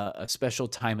a special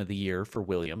time of the year for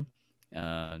William,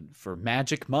 for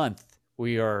Magic Month.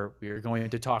 We are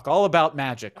going to talk all about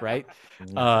magic, right?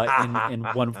 In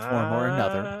one form or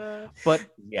another. But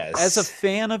yes, as a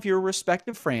fan of your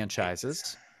respective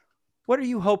franchises, what are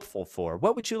you hopeful for?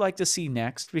 What would you like to see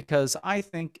next? Because I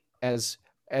think as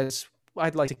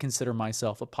I'd like to consider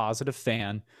myself a positive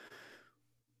fan,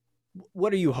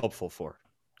 what are you hopeful for,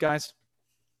 guys?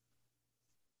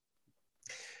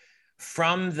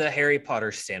 from the Harry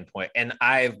Potter standpoint, and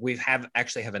we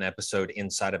actually have an episode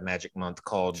inside of Magic Month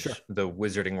called the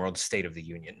Wizarding World State of the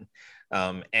Union,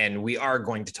 and we are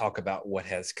going to talk about what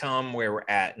has come, where we're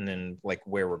at, and then like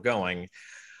where we're going.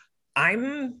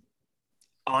 I'm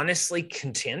honestly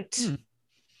content.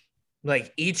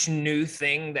 Like each new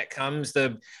thing that comes,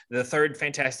 the third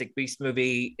Fantastic Beast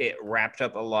movie, it wrapped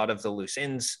up a lot of the loose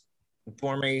ends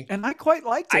for me, and I quite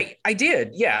liked it. I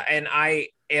did, yeah. And I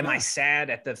sad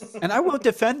at the and I won't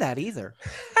defend that either.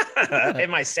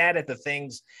 Am I sad at the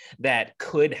things that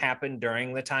could happen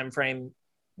during the time frame?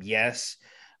 Yes.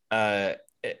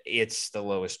 It's the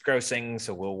lowest grossing,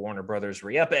 so will Warner Brothers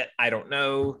re-up it? I don't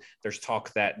know. There's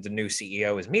talk that the new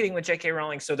CEO is meeting with J.K.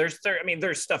 Rowling, so there's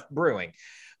stuff brewing,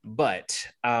 but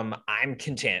I'm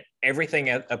content. Everything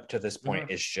up to this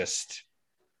point is just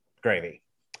gravy.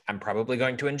 I'm probably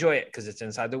going to enjoy it because it's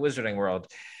inside the Wizarding World,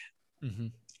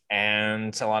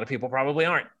 and a lot of people probably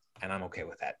aren't, and I'm okay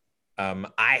with that.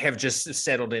 I have just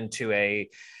settled into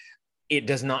it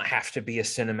does not have to be a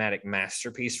cinematic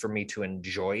masterpiece for me to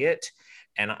enjoy it.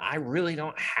 And I really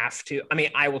don't have to. I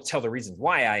mean, I will tell the reasons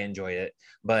why I enjoyed it,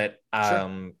 but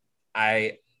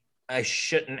I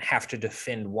shouldn't have to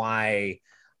defend why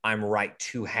I'm right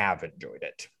to have enjoyed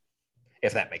it,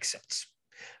 if that makes sense.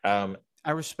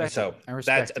 I respect. So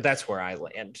that's where I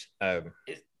land.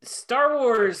 Star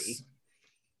Wars,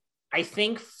 I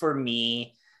think for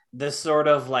me, the sort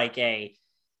of like a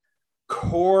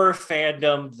core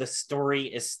fandom, the story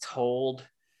is told,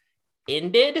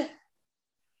 ended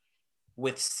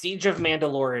with Siege of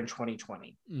Mandalore in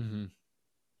 2020.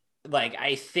 Like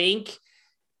I think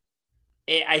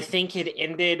it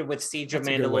ended with Siege of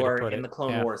Mandalore in the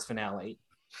Clone Wars finale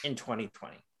in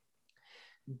 2020,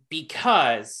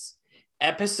 because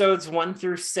episodes 1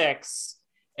 through 6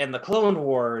 and the Clone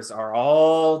Wars are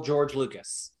all George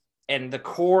Lucas, and the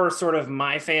core sort of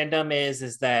my fandom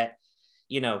is that,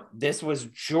 you know, this was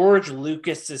George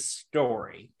Lucas's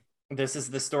story. This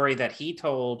is the story that he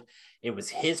told. It was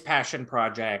his passion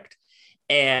project.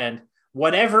 And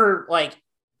whatever, like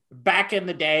back in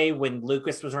the day when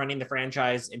Lucas was running the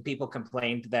franchise and people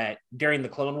complained that during the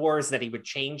Clone Wars that he would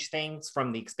change things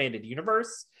from the expanded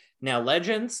universe, now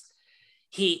Legends,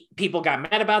 people got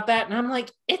mad about that. And I'm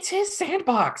like, it's his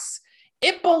sandbox.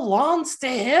 It belongs to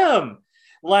him.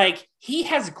 Like, he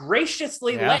has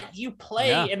graciously let you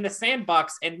play in the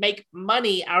sandbox and make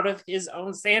money out of his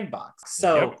own sandbox.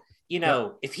 So, you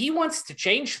know, if he wants to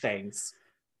change things,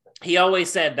 he always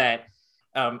said that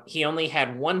he only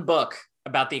had one book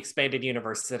about the expanded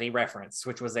universe that he referenced,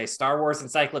 which was a Star Wars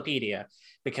encyclopedia,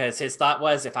 because his thought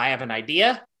was, if I have an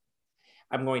idea,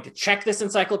 I'm going to check this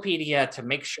encyclopedia to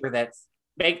make sure to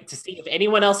see if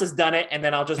anyone else has done it, and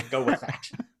then I'll just go with that.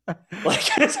 Like,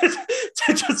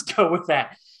 to just go with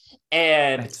that.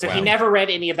 And he never read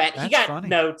any of that. He got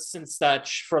notes and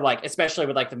such for, like, especially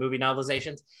with like the movie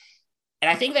novelizations. And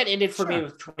I think that ended for me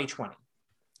with 2020.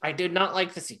 I did not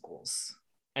like the sequels.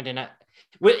 I did not.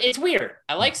 It's weird.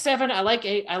 I like 7. I like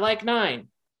 8. I like 9.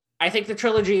 I think the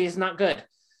trilogy is not good.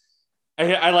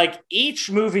 I like each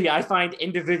movie. I find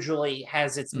individually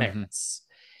has its merits.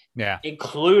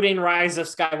 Including Rise of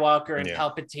Skywalker and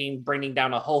Palpatine bringing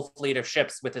down a whole fleet of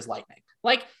ships with his lightning.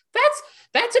 Like,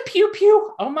 that's a pew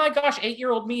pew. Oh my gosh,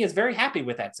 8-year-old me is very happy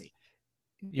with that scene.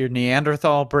 Your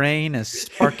Neanderthal brain is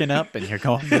sparking up, and you're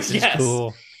going, "This is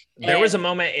cool." There was a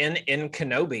moment in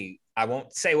Kenobi, I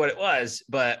won't say what it was,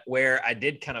 but where I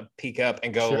did kind of peek up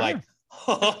and go like,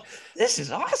 Oh, this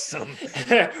is awesome.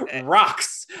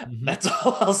 Rocks. That's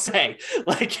all I'll say.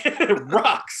 Like,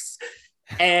 rocks.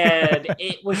 And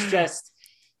it was just,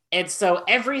 and so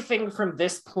everything from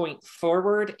this point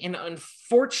forward, and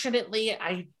unfortunately,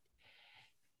 I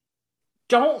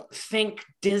don't think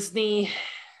Disney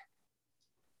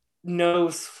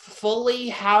knows fully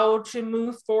how to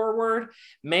move forward.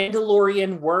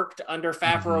 Mandalorian worked under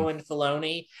Favreau and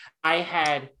Filoni. I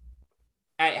had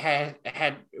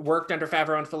worked under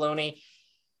Favreau and Filoni.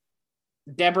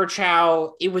 Deborah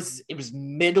Chow, it was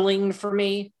middling for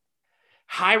me.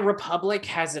 High Republic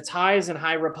has its highs and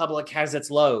High Republic has its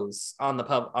lows on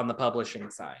the publishing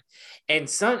side.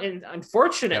 And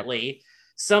unfortunately,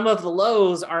 some of the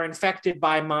lows are infected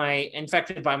by my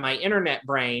internet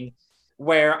brain,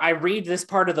 where I read this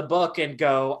part of the book and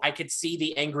go, I could see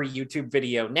the angry YouTube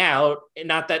video now.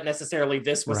 Not that necessarily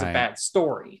this was a bad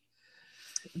story.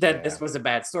 This was a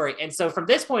bad story. And so from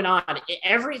this point on,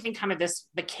 everything kind of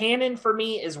the canon for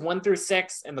me is 1 through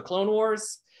 6 and the Clone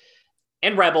Wars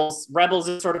and Rebels. Rebels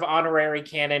is sort of honorary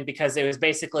canon because it was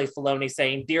basically Filoni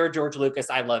saying, "Dear George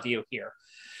Lucas, I love you here."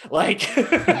 Like,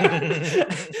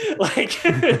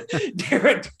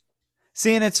 dear.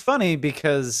 See, and it's funny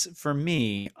because for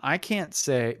me, I can't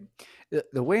say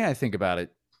the way I think about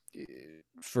it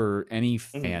for any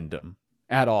fandom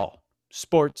at all,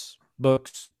 sports,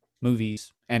 books,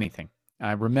 movies, anything.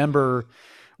 I remember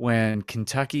when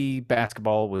Kentucky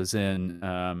basketball was in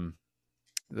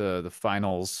the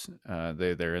finals,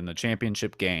 they're in the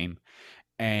championship game,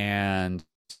 and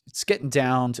it's getting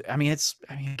down to,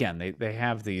 again, they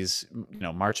have these,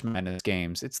 March Madness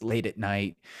games. It's late at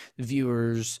night, the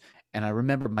viewers, and I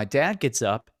remember my dad gets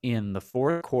up in the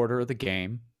fourth quarter of the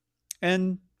game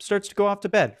and starts to go off to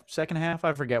bed. Second half,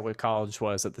 I forget what college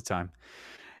was at the time.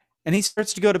 And he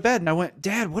starts to go to bed, and I went,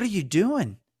 "Dad, what are you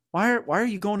doing? Why are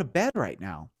you going to bed right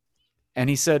now?" And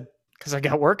he said, "Because I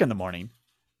got work in the morning."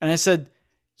 And I said,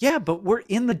 "Yeah, but we're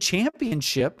in the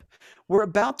championship. We're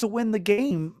about to win the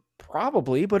game,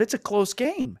 probably, but it's a close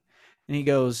game." And he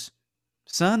goes,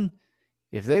 "Son,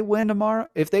 if they win tomorrow,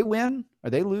 if they win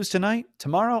or they lose tonight,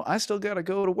 tomorrow I still got to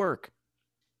go to work.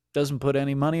 Doesn't put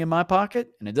any money in my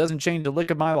pocket, and it doesn't change the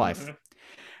lick of my life."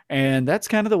 And that's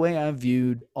kind of the way I've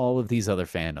viewed all of these other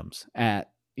fandoms.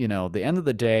 At, the end of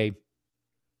the day,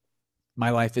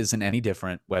 my life isn't any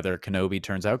different whether Kenobi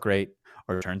turns out great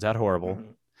or turns out horrible.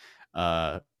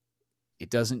 It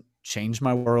doesn't change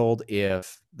my world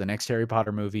if the next Harry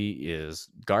Potter movie is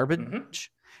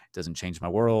garbage. It doesn't change my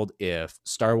world if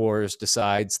Star Wars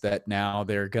decides that now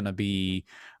they're going to be,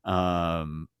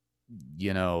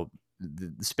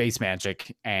 the space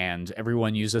magic and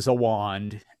everyone uses a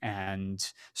wand,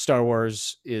 and Star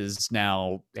Wars is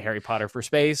now Harry Potter for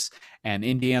space and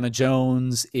Indiana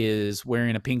Jones is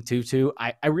wearing a pink tutu.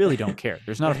 I really don't care.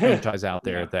 There's not a franchise out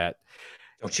there that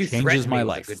changes my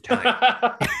life. Good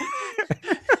time.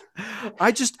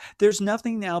 There's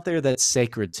nothing out there that's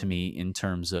sacred to me in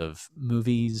terms of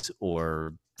movies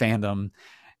or fandom.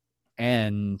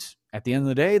 And at the end of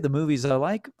the day, the movies I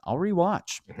like, I'll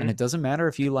rewatch. And it doesn't matter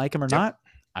if you like them or not.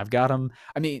 I've got them.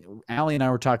 I mean, Allie and I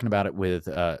were talking about it with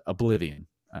Oblivion.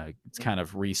 It's kind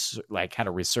of had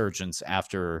a resurgence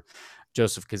after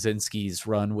Joseph Kosinski's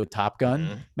run with Top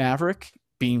Gun Maverick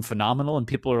being phenomenal. And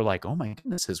people are like, "Oh my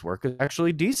goodness, his work is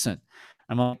actually decent."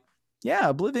 I'm like, yeah,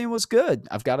 Oblivion was good.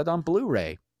 I've got it on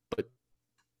Blu-ray. But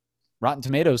Rotten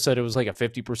Tomatoes said it was like a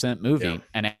 50% movie. Yeah.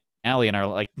 And Allie and I are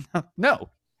like, no,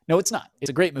 it's not. It's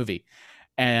a great movie.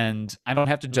 And I don't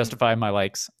have to justify my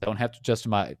likes. I don't have to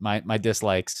justify my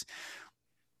dislikes.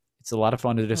 It's a lot of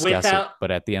fun to discuss it. But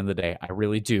at the end of the day, I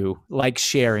really do like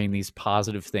sharing these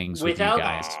positive things with you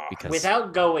guys. Because it's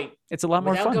a lot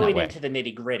more fun without going that way. Into the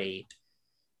nitty-gritty,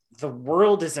 the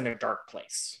world is in a dark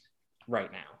place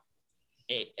right now.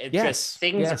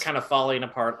 Things are kind of falling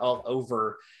apart all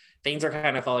over. Things are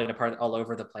kind of falling apart all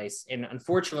over the place. And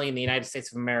unfortunately, in the United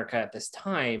States of America at this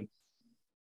time,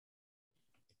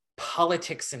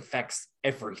 politics infects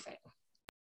everything.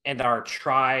 And our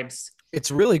tribes.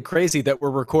 It's really crazy that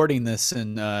we're recording this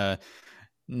in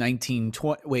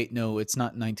 1920. Wait, no, it's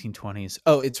not 1920s.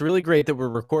 Oh, it's really great that we're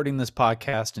recording this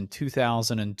podcast in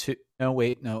 2002. No,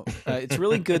 wait, no. It's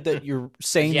really good that you're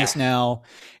saying this now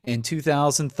in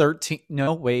 2013.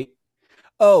 No, wait.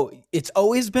 Oh, it's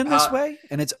always been this way,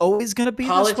 and it's always going to be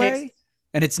this way,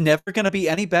 and it's never going to be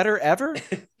any better ever.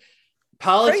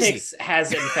 Politics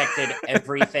has infected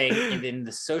everything, and in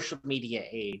the social media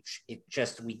age,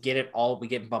 we get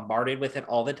bombarded with it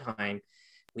all the time.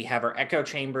 We have our echo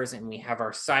chambers and we have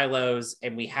our silos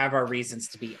and we have our reasons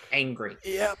to be angry.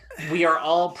 Yep. We are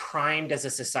all primed as a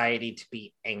society to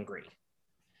be angry.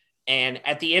 And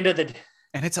at the end of the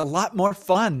And it's a lot more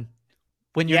fun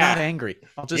when you're not angry.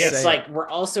 I'll just say it's like we're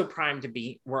also primed to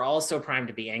be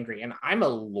angry. And I'm a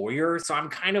lawyer, so I'm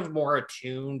kind of more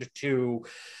attuned to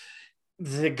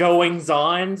the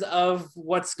goings-ons of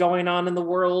what's going on in the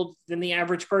world than the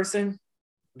average person.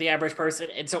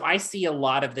 And so I see a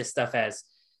lot of this stuff as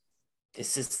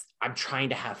I'm trying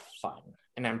to have fun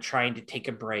and I'm trying to take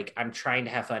a break. I'm trying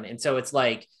to have fun. And so it's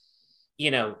like,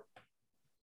 and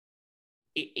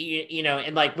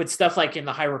like with stuff like in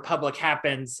the High Republic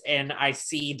happens and I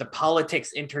see the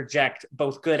politics interject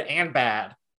both good and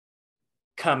bad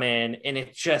come in, and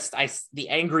it just the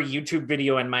angry YouTube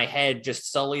video in my head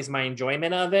just sullies my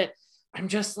enjoyment of it. I'm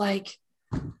just like,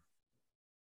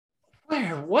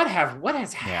 what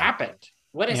has happened?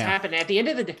 What has happened at the end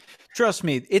of the day? Trust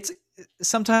me,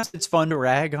 sometimes it's fun to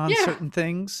rag on certain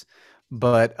things,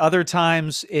 but other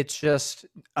times it's just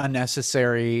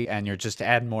unnecessary and you're just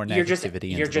adding more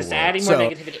negativity. You're just adding more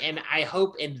negativity. And I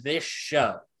hope in this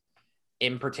show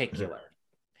in particular,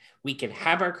 we can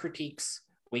have our critiques,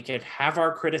 we can have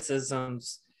our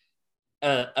criticisms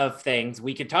of things,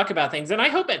 we can talk about things. And I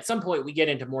hope at some point we get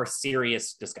into more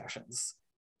serious discussions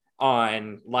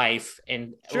on life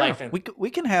and life. And we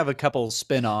can have a couple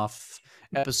spin-off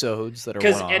episodes that are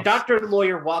because a doctor and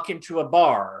lawyer walk into a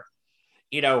bar,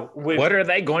 what are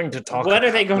they going to talk about? What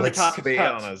are they going to talk about? Be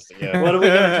honest. Yeah. What are we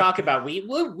going to talk about? We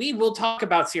will talk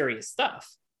about serious stuff.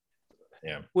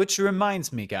 Yeah. Which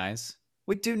reminds me, guys,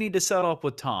 we do need to settle up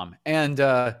with Tom. And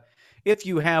if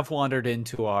you have wandered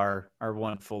into our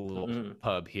wonderful little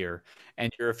pub here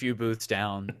and you're a few booths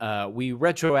down, we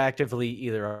retroactively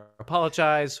either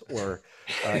apologize or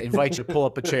invite you to pull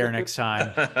up a chair next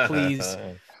time. Please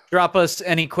drop us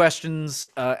any questions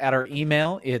at our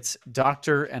email. It's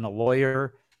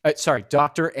doctorandlawyer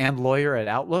at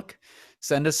Outlook.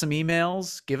 Send us some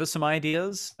emails. Give us some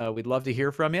ideas. We'd love to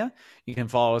hear from you. You can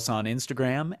follow us on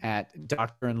Instagram at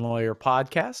Doctor and Lawyer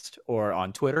Podcast or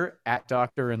on Twitter at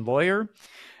Doctor and Lawyer.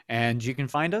 And you can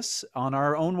find us on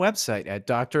our own website at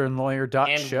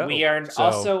drandlawyer.show. And we are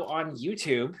also on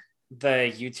YouTube,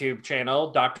 the YouTube channel,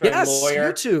 Doctor and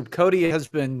Lawyer. YouTube. Cody's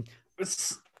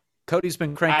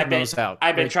been cranking those out.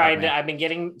 I've been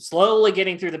slowly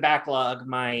getting through the backlog.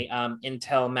 My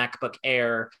Intel MacBook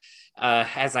Air,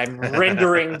 as I'm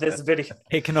rendering this video.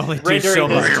 It can only do so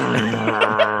much.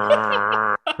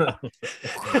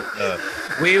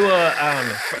 We will.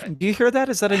 Do you hear that?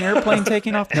 Is that an airplane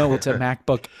taking off? No, it's a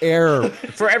MacBook Air.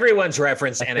 For everyone's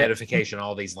reference and edification,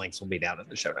 all these links will be down in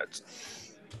the show notes.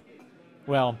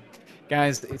 Well,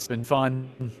 guys, it's been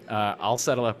fun. I'll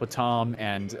settle up with Tom,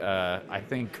 and I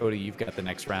think, Cody, you've got the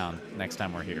next round next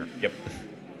time we're here. Yep.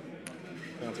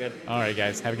 Sounds good. All right,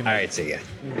 guys. Have a good night. All right, see ya.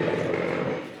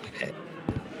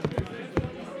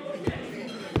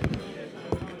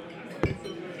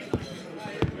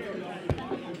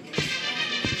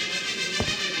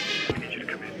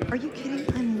 Are you kidding?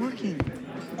 I'm working.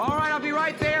 All right, I'll be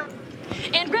right there.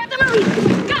 And grab the Marie.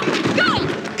 Go!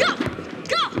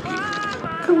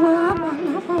 Goodbye, my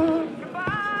lover.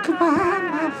 Goodbye,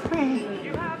 my friend.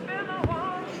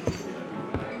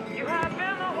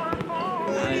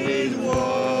 Made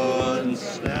one,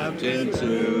 snapped in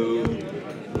two,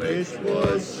 which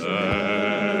was say.